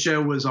the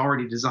show was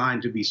already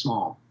designed to be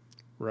small.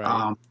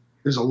 Right.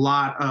 There's a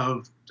lot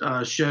of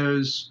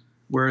shows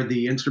where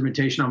the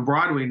instrumentation on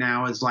Broadway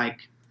now is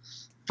like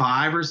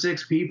 5 or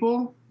 6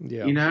 people,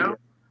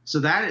 so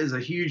that is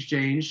a huge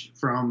change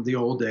from the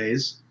old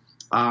days.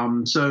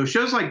 So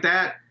shows like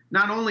that,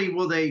 not only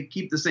will they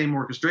keep the same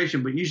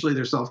orchestration, but usually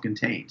they're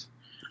self-contained.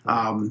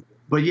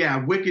 But yeah,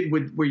 Wicked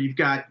where you've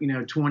got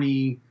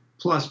 20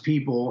 plus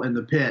people in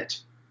the pit.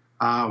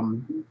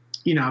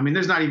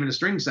 There's not even a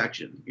string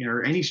section,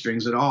 or any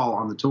strings at all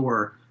on the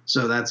tour.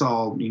 So that's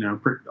all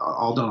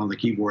all done on the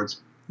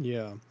keyboards.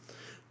 Yeah.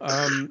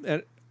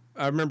 And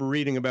I remember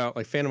reading about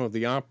like Phantom of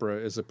the Opera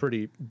is a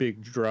pretty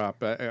big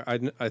drop.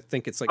 I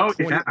think it's like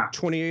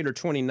 28 or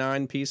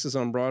 29 pieces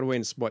on Broadway,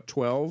 and it's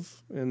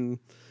 12 in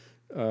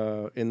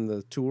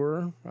the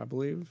tour, I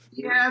believe.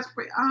 Yeah, it's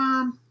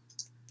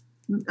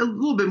a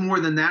little bit more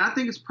than that. I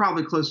think it's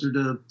probably closer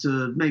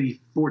to maybe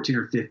 14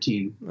 or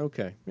 15.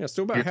 Okay, yeah,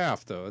 still about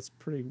half though. That's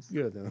pretty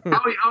good.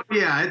 oh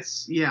yeah,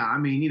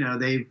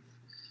 they've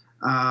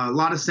a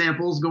lot of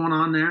samples going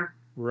on there.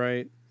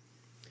 Right.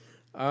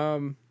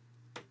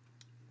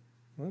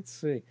 Let's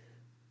see.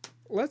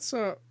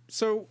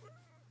 So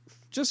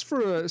just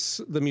for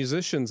the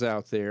musicians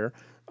out there,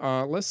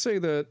 let's say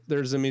that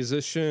there's a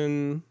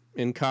musician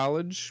in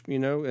college,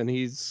 and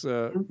he's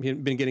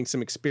been getting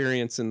some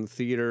experience in the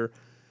theater,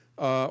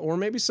 or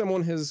maybe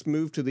someone has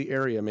moved to the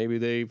area. Maybe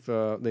they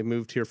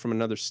moved here from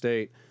another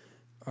state.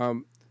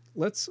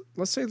 Let's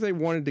say they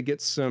wanted to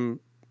get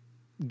some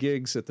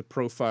gigs at the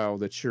profile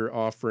that you're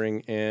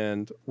offering,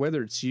 and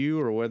whether it's you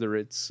or whether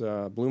it's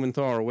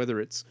Blumenthal or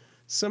whether it's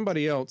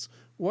somebody else,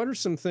 what are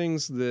some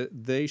things that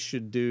they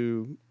should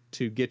do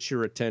to get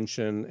your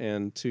attention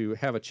and to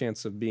have a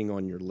chance of being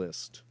on your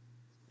list?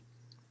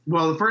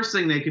 Well, the first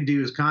thing they could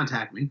do is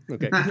contact me.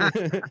 Okay.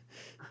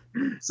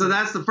 So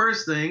that's the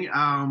first thing.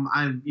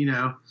 I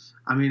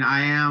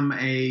am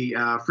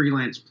a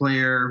freelance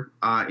player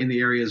in the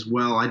area as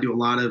well. I do a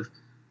lot of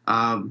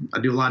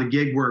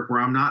gig work where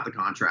I'm not the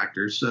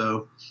contractor.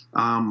 So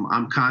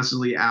I'm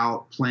constantly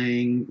out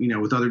playing,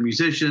 with other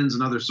musicians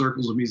and other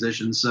circles of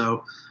musicians.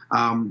 So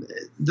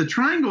the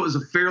Triangle is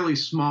a fairly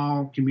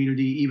small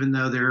community, even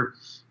though there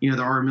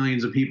are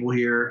millions of people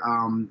here.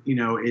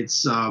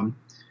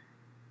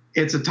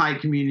 It's a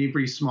tight community,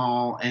 pretty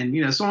small.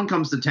 And, someone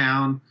comes to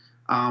town,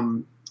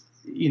 I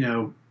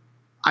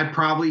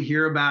probably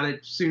hear about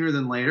it sooner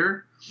than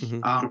later,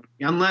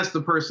 unless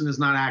the person is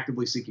not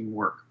actively seeking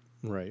work.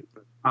 Right.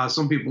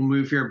 Some people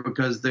move here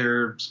because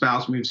their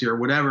spouse moves here or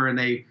whatever, and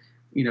they,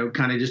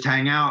 kind of just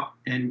hang out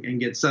and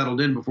get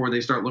settled in before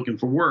they start looking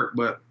for work.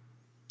 But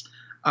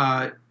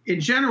in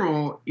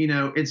general,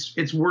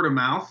 it's word of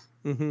mouth,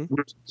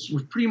 which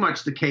is pretty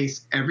much the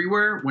case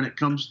everywhere when it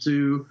comes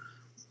to,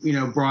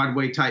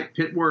 Broadway type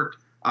pit work.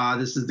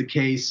 This is the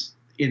case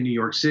in New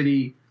York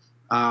City.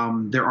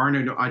 There are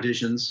no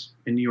auditions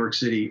in New York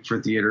City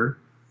for theater.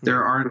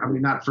 There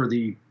aren't, not for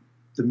the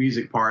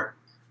music part,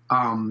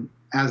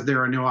 as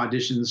there are no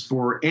auditions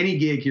for any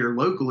gig here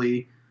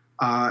locally,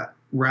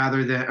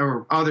 other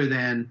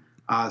than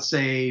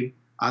say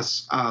a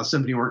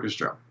symphony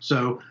orchestra.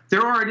 So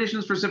there are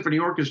auditions for symphony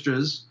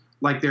orchestras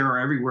like there are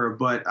everywhere,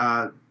 but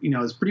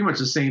it's pretty much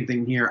the same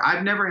thing here.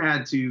 I've never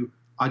had to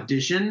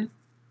audition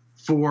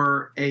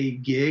for a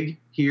gig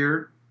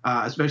here,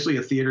 especially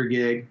a theater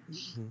gig.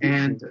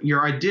 And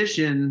your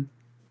audition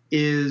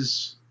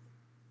is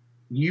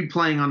you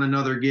playing on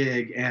another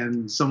gig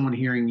and someone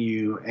hearing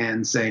you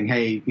and saying,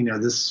 hey,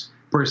 this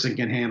person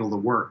can handle the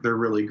work. They're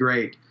really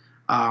great.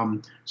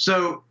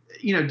 So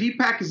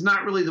DPAC is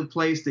not really the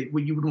place that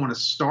you would want to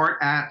start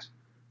at.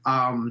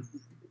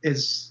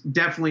 It's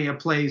definitely a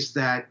place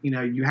that,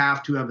 you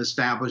have to have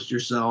established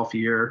yourself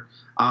here,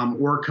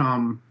 or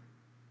come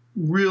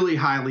really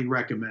highly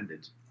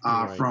recommended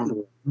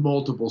from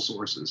multiple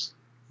sources.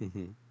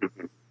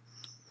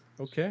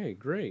 Okay,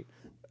 great.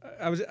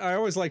 I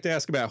always like to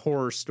ask about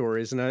horror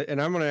stories, and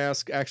I'm going to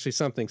ask actually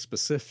something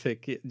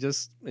specific.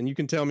 And you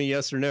can tell me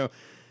yes or no.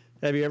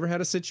 Have you ever had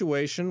a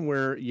situation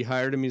where you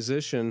hired a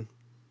musician,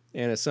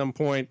 and at some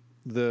point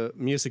the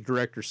music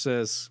director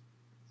says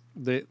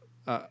that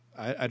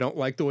I don't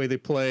like the way they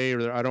play,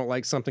 or I don't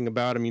like something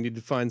about them, you need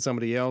to find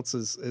somebody else?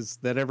 Has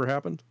that ever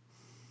happened?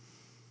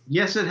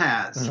 Yes, it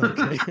has.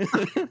 Okay.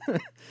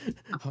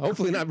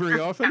 Hopefully not very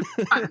often.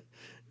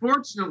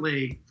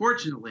 Fortunately,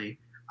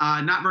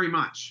 not very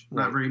much.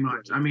 Right. Not very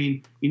much. I've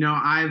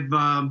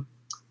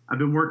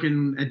been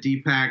working at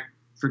DPAC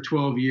for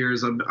 12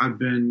 years. I've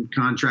been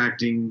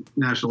contracting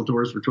national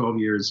tours for 12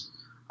 years.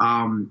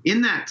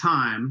 In that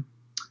time,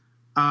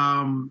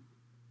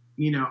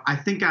 I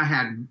think I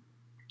had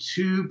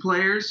 2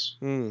 players.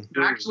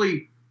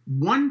 Actually,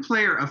 one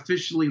player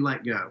officially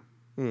let go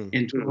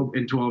in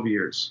 12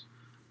 years.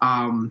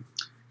 And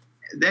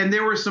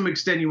there were some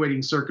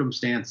extenuating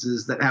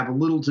circumstances that have a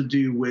little to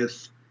do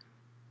with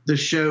the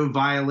show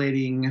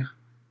violating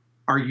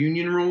our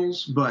union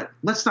rules, but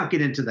let's not get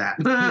into that.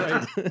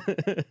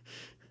 Right.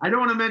 I don't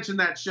want to mention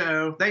that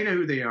show. They know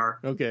who they are.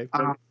 Okay.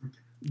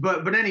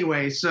 But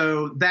anyway,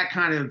 so that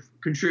kind of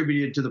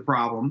contributed to the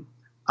problem.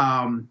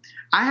 I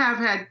have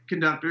had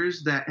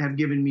conductors that have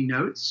given me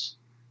notes,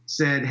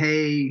 said,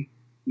 hey,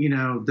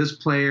 this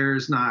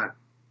player's not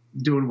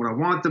doing what I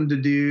want them to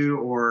do,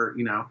 or,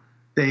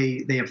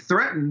 they have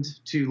threatened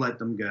to let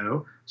them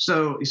go.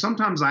 So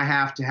sometimes I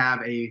have to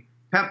have a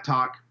pep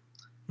talk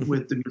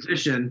with the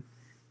musician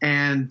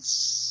and,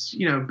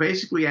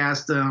 basically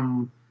ask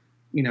them,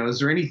 is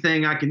there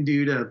anything I can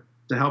do to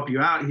help you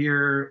out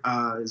here?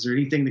 Is there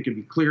anything that could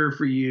be clearer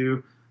for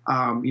you?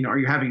 Are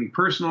you having any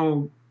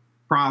personal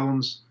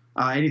problems?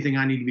 Anything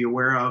I need to be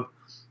aware of?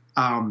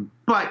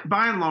 But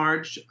by and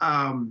large,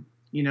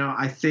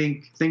 I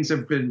think things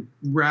have been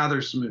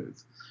rather smooth.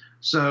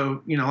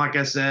 So, like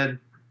I said,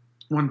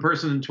 one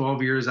person in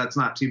 12 years, that's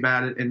not too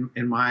bad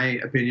in my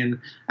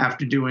opinion,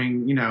 after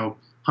doing,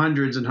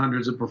 hundreds and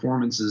hundreds of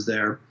performances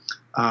there.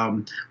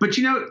 But,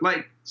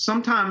 like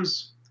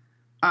sometimes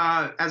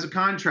as a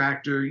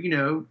contractor, you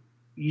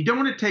don't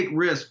want to take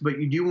risks, but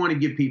you do want to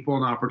give people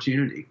an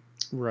opportunity.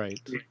 Right.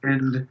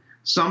 And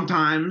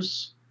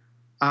sometimes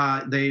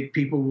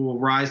people will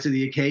rise to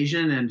the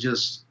occasion and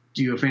just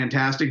do a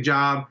fantastic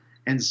job.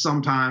 And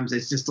sometimes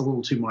it's just a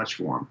little too much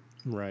for them.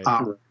 Right.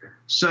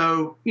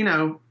 So,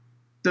 and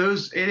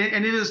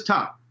it is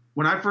tough.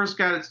 When I first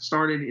got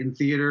started in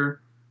theater,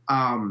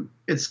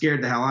 it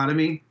scared the hell out of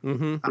me.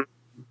 Mm-hmm.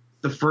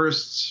 The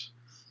first,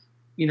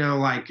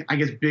 I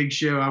guess big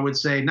show, I would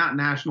say, not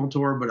national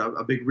tour, but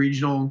a big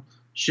regional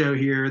show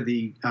here,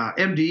 the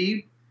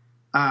MD.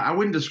 I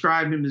wouldn't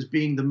describe him as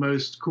being the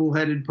most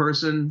cool-headed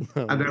person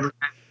I've ever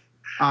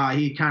met.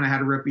 He kind of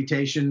had a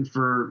reputation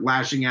for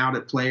lashing out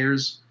at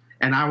players,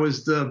 and I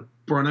was the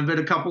brunt of it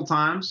a couple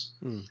times.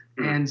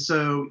 Mm-hmm. And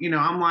so,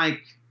 I'm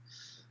like,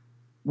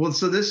 well,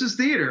 so this is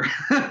theater.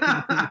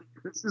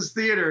 This is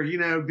theater,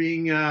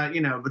 being,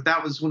 but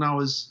that was when I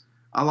was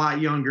a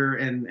lot younger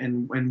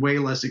and way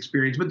less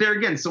experienced. But there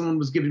again, someone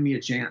was giving me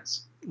a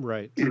chance.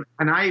 Right.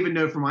 And I even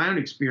know from my own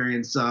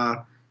experience,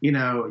 you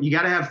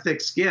got to have thick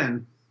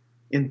skin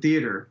in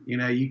theater.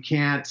 You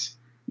can't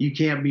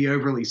be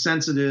overly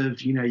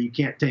sensitive. You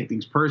can't take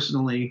things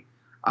personally.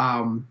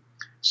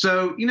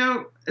 So,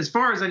 as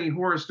far as any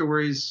horror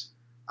stories,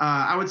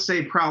 I would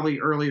say probably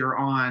earlier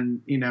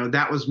on,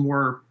 that was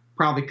more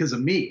probably because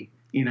of me,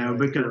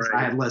 because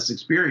I had less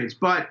experience.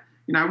 But,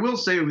 I will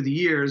say over the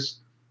years,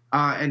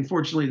 and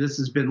fortunately this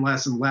has been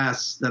less and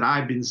less that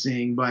I've been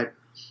seeing, but,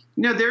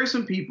 there are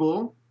some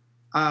people,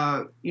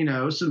 some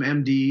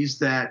MDs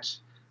that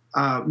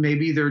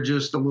maybe they're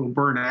just a little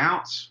burnt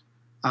out.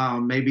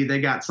 Maybe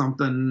they got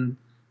something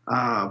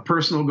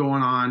personal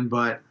going on,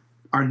 but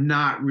are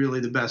not really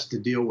the best to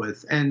deal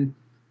with. And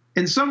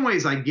in some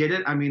ways I get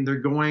it. I mean, they're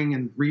going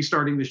and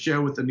restarting the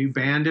show with a new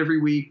band every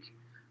week.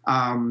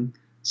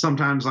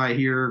 Sometimes I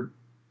hear,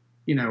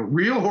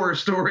 real horror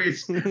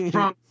stories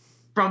from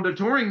the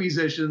touring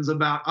musicians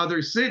about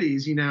other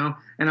cities, and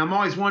I'm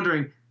always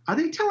wondering, are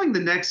they telling the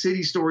next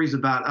city stories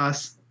about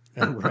us?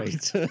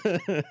 Right.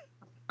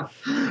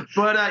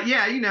 But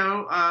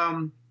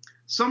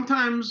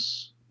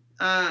sometimes,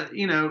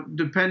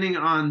 depending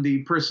on the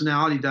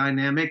personality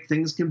dynamic,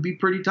 things can be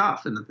pretty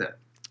tough in the pit.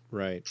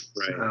 Right.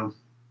 So,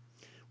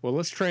 well,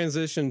 let's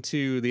transition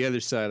to the other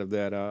side of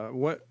that.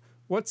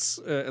 What's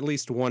at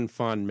least one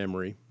fond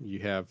memory you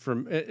have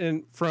from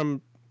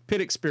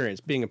pit experience,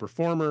 being a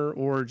performer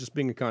or just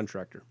being a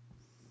contractor?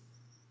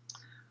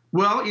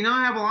 Well,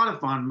 I have a lot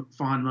of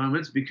fond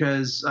moments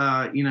because,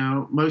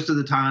 most of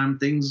the time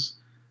things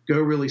go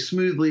really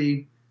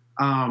smoothly.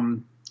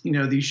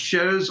 These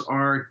shows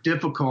are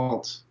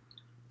difficult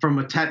from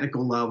a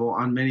technical level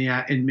in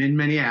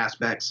many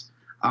aspects,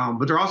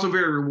 but they're also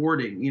very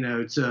rewarding,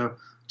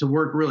 to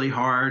work really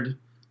hard,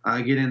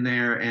 get in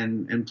there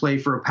and play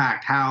for a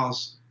packed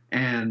house,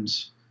 and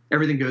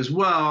everything goes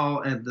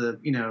well, and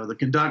the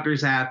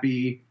conductor's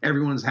happy,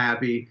 everyone's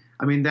happy.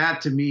 I mean,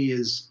 that to me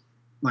is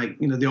like,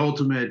 the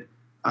ultimate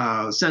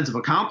sense of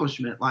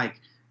accomplishment. Like,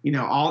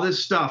 all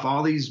this stuff,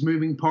 all these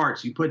moving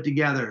parts you put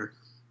together,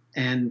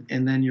 and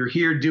then you're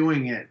here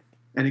doing it,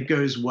 and it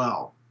goes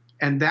well.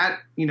 And that,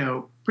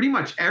 pretty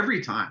much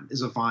every time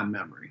is a fond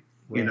memory,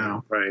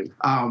 Right.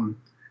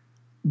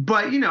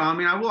 But,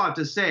 I will have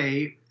to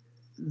say,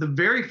 the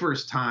very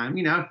first time,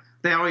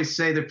 they always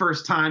say the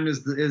first time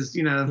is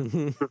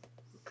the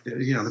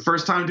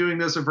first time doing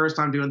this or first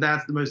time doing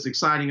that's the most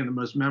exciting and the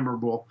most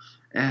memorable.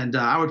 And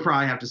I would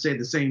probably have to say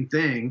the same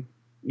thing.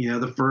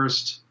 The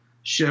first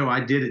show I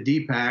did at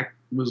DPAC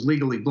was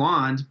Legally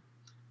Blonde.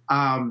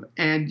 And,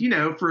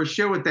 for a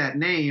show with that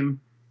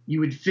name, you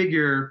would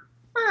figure,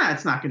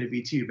 it's not going to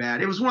be too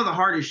bad. It was one of the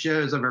hardest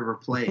shows I've ever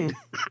played.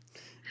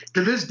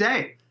 To this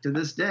day.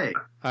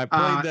 I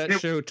played that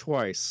show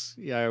twice.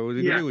 Yeah, I would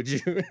agree with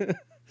you.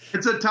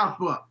 It's a tough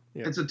book.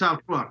 Yeah. It's a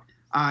tough book.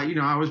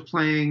 I was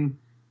playing,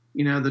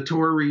 the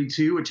Tor Reed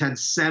 2, which had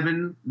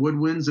 7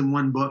 woodwinds in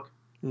one book.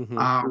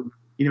 Mm-hmm.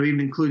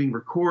 Even including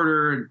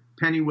recorder and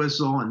penny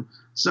whistle. And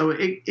so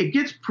it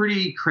gets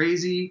pretty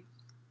crazy.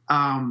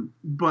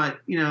 But,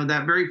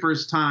 that very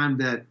first time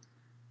that,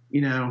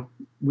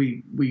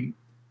 we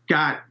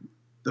got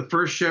the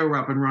first show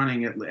up and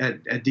running at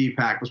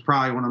DPAC was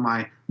probably one of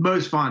my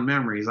most fond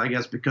memories, I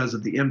guess, because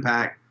of the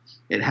impact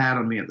it had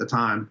on me at the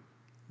time.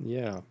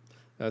 Yeah,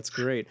 that's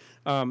great.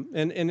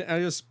 And I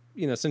just,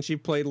 since you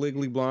played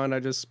Legally Blonde, I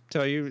just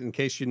tell you, in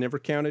case you never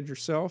counted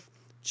yourself,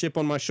 Chip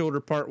on My Shoulder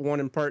Part 1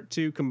 and Part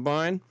 2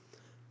 combined,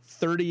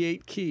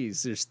 38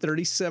 keys. There's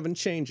 37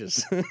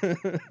 changes.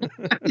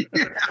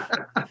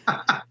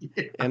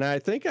 And I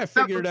think I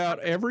figured out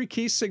every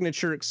key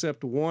signature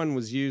except one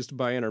was used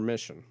by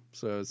intermission.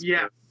 So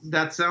yeah,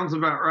 that sounds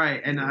about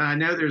right. And I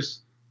know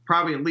there's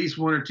probably at least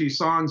one or two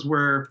songs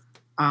where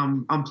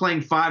I'm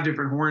playing 5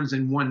 different horns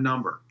in one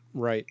number.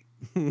 Right.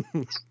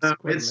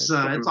 It's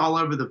all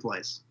over the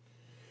place.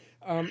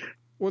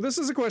 Well, this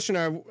is a question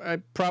I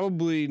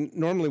probably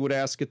normally would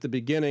ask at the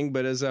beginning,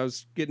 but as I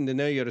was getting to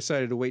know you, I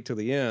decided to wait till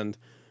the end.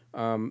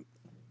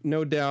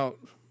 No doubt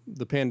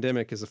the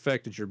pandemic has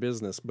affected your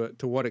business, but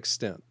to what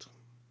extent?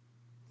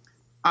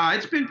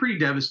 It's been pretty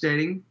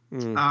devastating.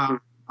 I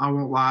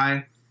won't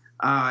lie.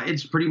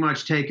 It's pretty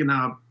much taken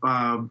up,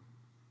 I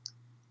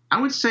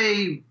would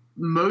say,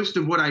 most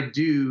of what I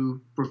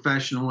do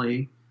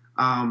professionally.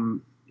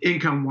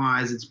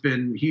 Income-wise, it's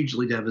been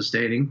hugely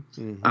devastating,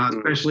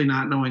 especially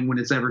not knowing when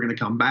it's ever going to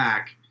come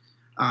back.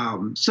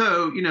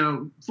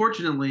 So,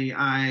 fortunately,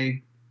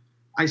 I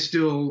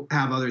still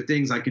have other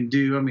things I can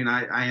do. I mean,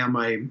 I am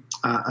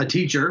a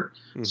teacher,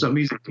 so a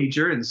music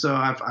teacher, and so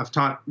I've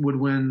taught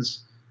woodwinds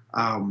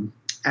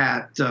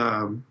at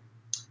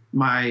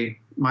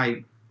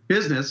my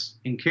business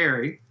in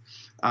Cary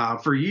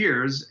for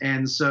years,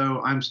 and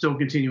so I'm still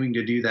continuing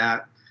to do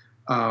that.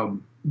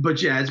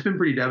 But yeah, it's been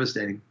pretty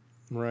devastating.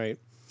 Right.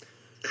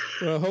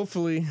 Well,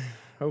 hopefully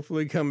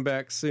come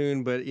back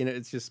soon. But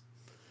it's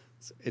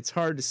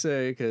hard to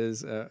say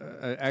because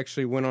I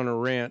actually went on a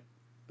rant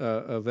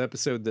of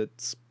episode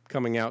that's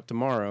coming out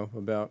tomorrow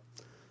about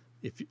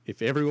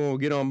if everyone will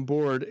get on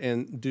board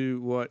and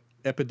do what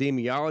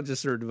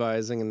epidemiologists are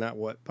advising and not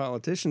what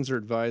politicians are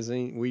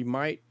advising, we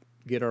might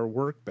get our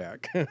work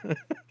back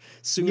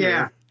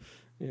sooner.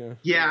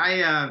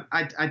 Yeah.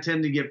 I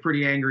tend to get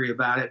pretty angry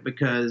about it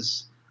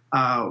because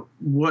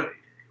what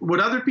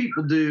other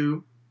people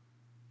do.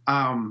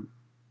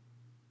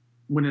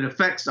 When it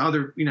affects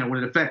when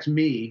it affects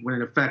me, when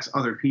it affects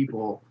other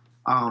people,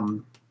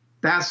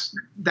 that's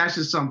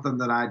just something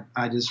that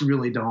I just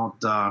really don't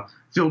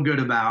feel good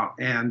about.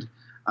 And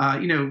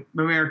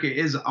America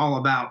is all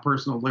about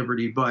personal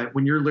liberty, but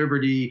when your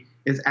liberty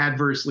is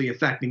adversely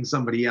affecting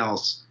somebody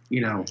else,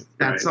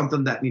 that's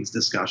something that needs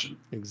discussion.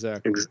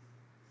 Exactly.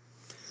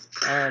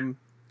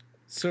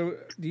 So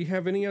do you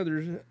have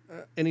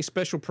any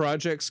special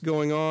projects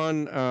going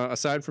on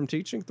aside from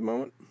teaching at the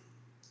moment?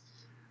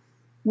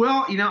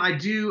 Well, I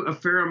do a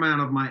fair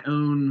amount of my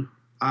own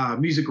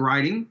music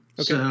writing.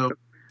 Okay. So,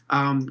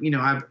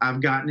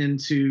 I've gotten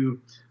into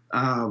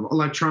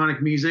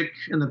electronic music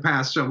in the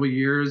past several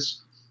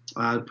years.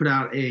 Put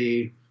out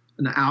an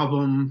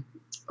album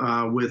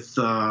with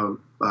a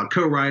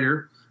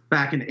co-writer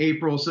back in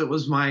April. So it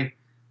was my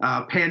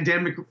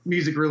pandemic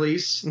music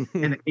release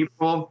in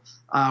April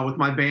with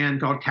my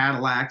band called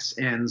Cadillacs.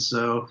 And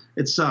so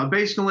it's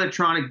based on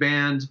electronic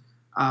band.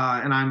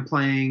 And I'm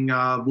playing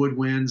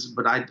woodwinds,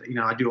 but I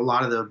do a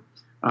lot of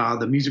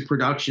the music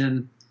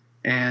production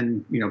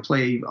and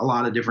play a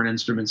lot of different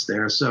instruments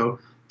there. So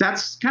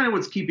that's kind of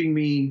what's keeping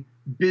me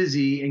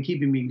busy and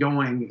keeping me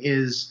going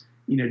is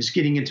just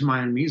getting into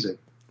my own music.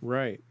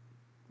 Right.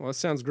 Well, that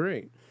sounds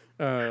great.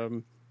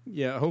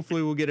 Yeah,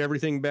 hopefully we'll get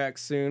everything back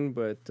soon,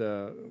 but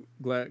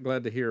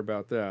glad to hear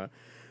about that.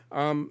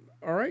 All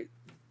right.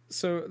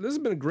 So this has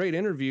been a great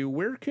interview.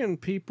 Where can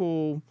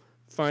people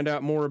find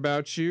out more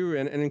about you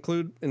and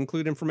include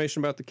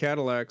information about the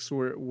Cadillacs?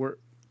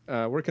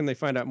 Where can they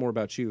find out more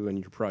about you and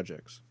your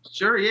projects?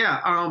 Sure.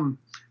 Yeah.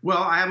 Well,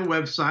 I have a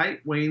website,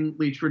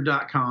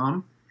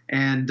 WayneLeachford.com,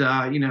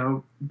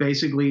 and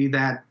basically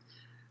that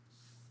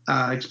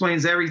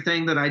explains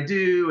everything that I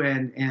do,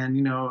 and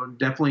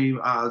definitely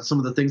some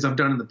of the things I've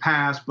done in the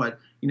past. But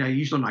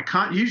usually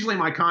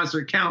my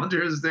concert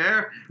calendar is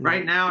there.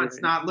 Right now, it's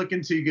not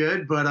looking too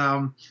good, but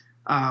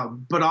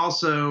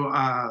also,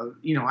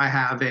 I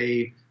have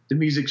the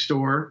music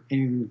store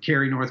in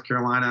Cary, North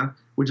Carolina,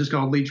 which is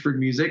called Leachford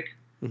Music.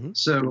 Mm-hmm.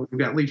 So we've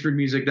got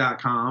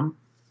leachfordmusic.com.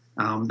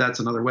 That's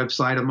another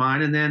website of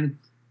mine. And then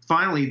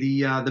finally,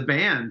 the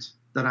band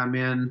that I'm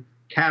in,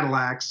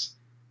 Cadillacs,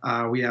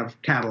 we have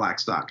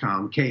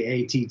Cadillacs.com,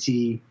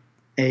 Kattalax.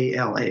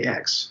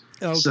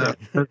 Okay. So,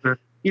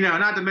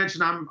 not to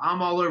mention I'm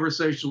all over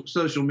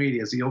social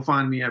media, so you'll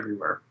find me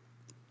everywhere.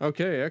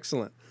 Okay,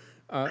 excellent.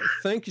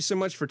 Thank you so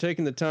much for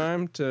taking the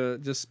time to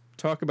just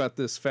talk about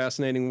this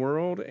fascinating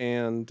world,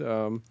 and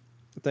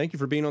thank you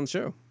for being on the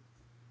show.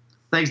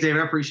 Thanks,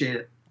 David. I appreciate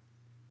it.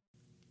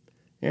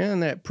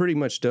 And that pretty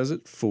much does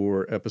it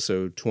for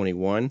episode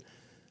 21.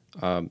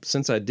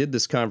 Since I did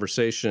this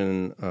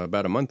conversation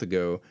about a month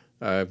ago,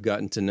 I've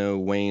gotten to know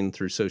Wayne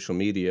through social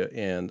media,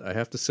 and I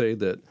have to say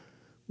that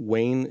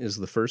Wayne is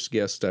the first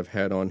guest I've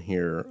had on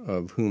here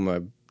of whom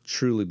I've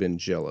truly been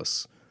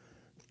jealous.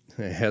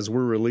 As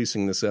we're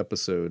releasing this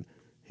episode,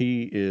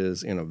 He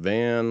is in a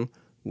van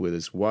with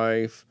his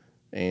wife,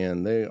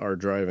 and they are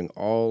driving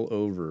all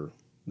over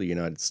the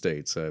United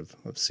States. I've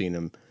seen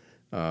him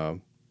I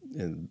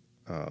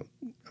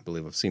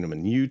believe I've seen him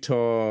in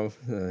Utah.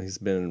 He's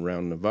been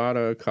around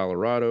Nevada,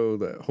 Colorado,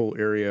 that whole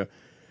area,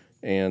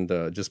 and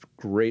just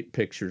great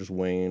pictures,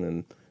 Wayne,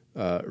 and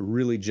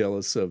really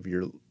jealous of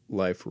your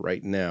life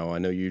right now. I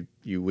know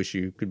you wish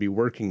you could be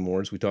working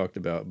more, as we talked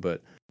about,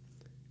 but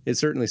it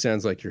certainly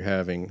sounds like you're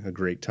having a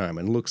great time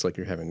and looks like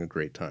you're having a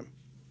great time.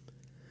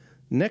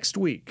 Next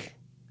week,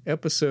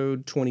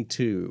 episode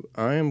 22,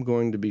 I am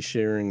going to be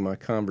sharing my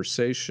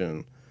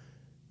conversation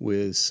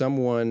with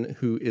someone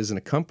who is an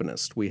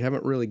accompanist. We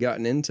haven't really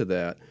gotten into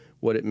that,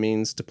 what it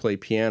means to play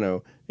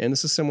piano, and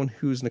this is someone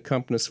who's an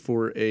accompanist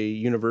for a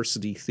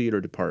university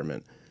theater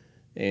department.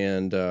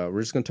 And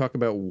we're just going to talk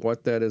about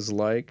what that is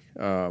like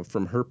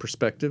from her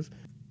perspective,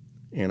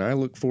 and I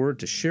look forward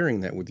to sharing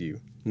that with you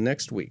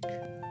next week.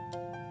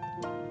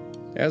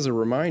 As a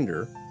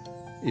reminder,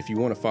 if you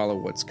want to follow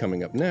what's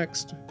coming up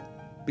next,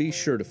 be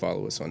sure to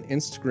follow us on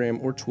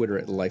Instagram or Twitter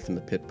at Life in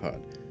the Pit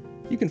Pod.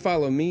 You can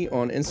follow me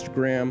on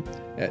Instagram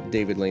at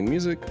David Lane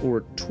Music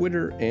or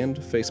Twitter and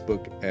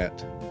Facebook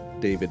at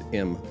David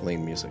M.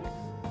 Lane Music.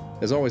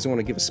 As always, I want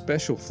to give a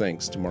special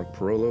thanks to Mark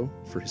Parolo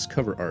for his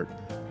cover art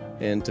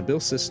and to Bill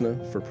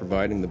Cisna for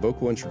providing the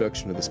vocal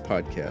introduction to this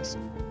podcast.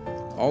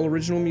 All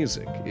original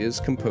music is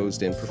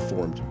composed and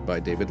performed by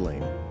David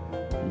Lane.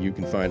 You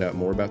can find out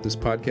more about this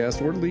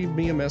podcast or leave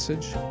me a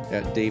message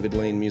at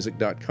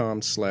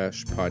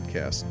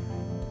davidlanemusic.com/podcast.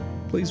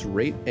 Please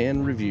rate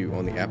and review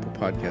on the Apple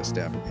Podcast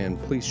app,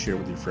 and please share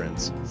with your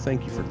friends.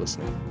 Thank you for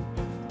listening.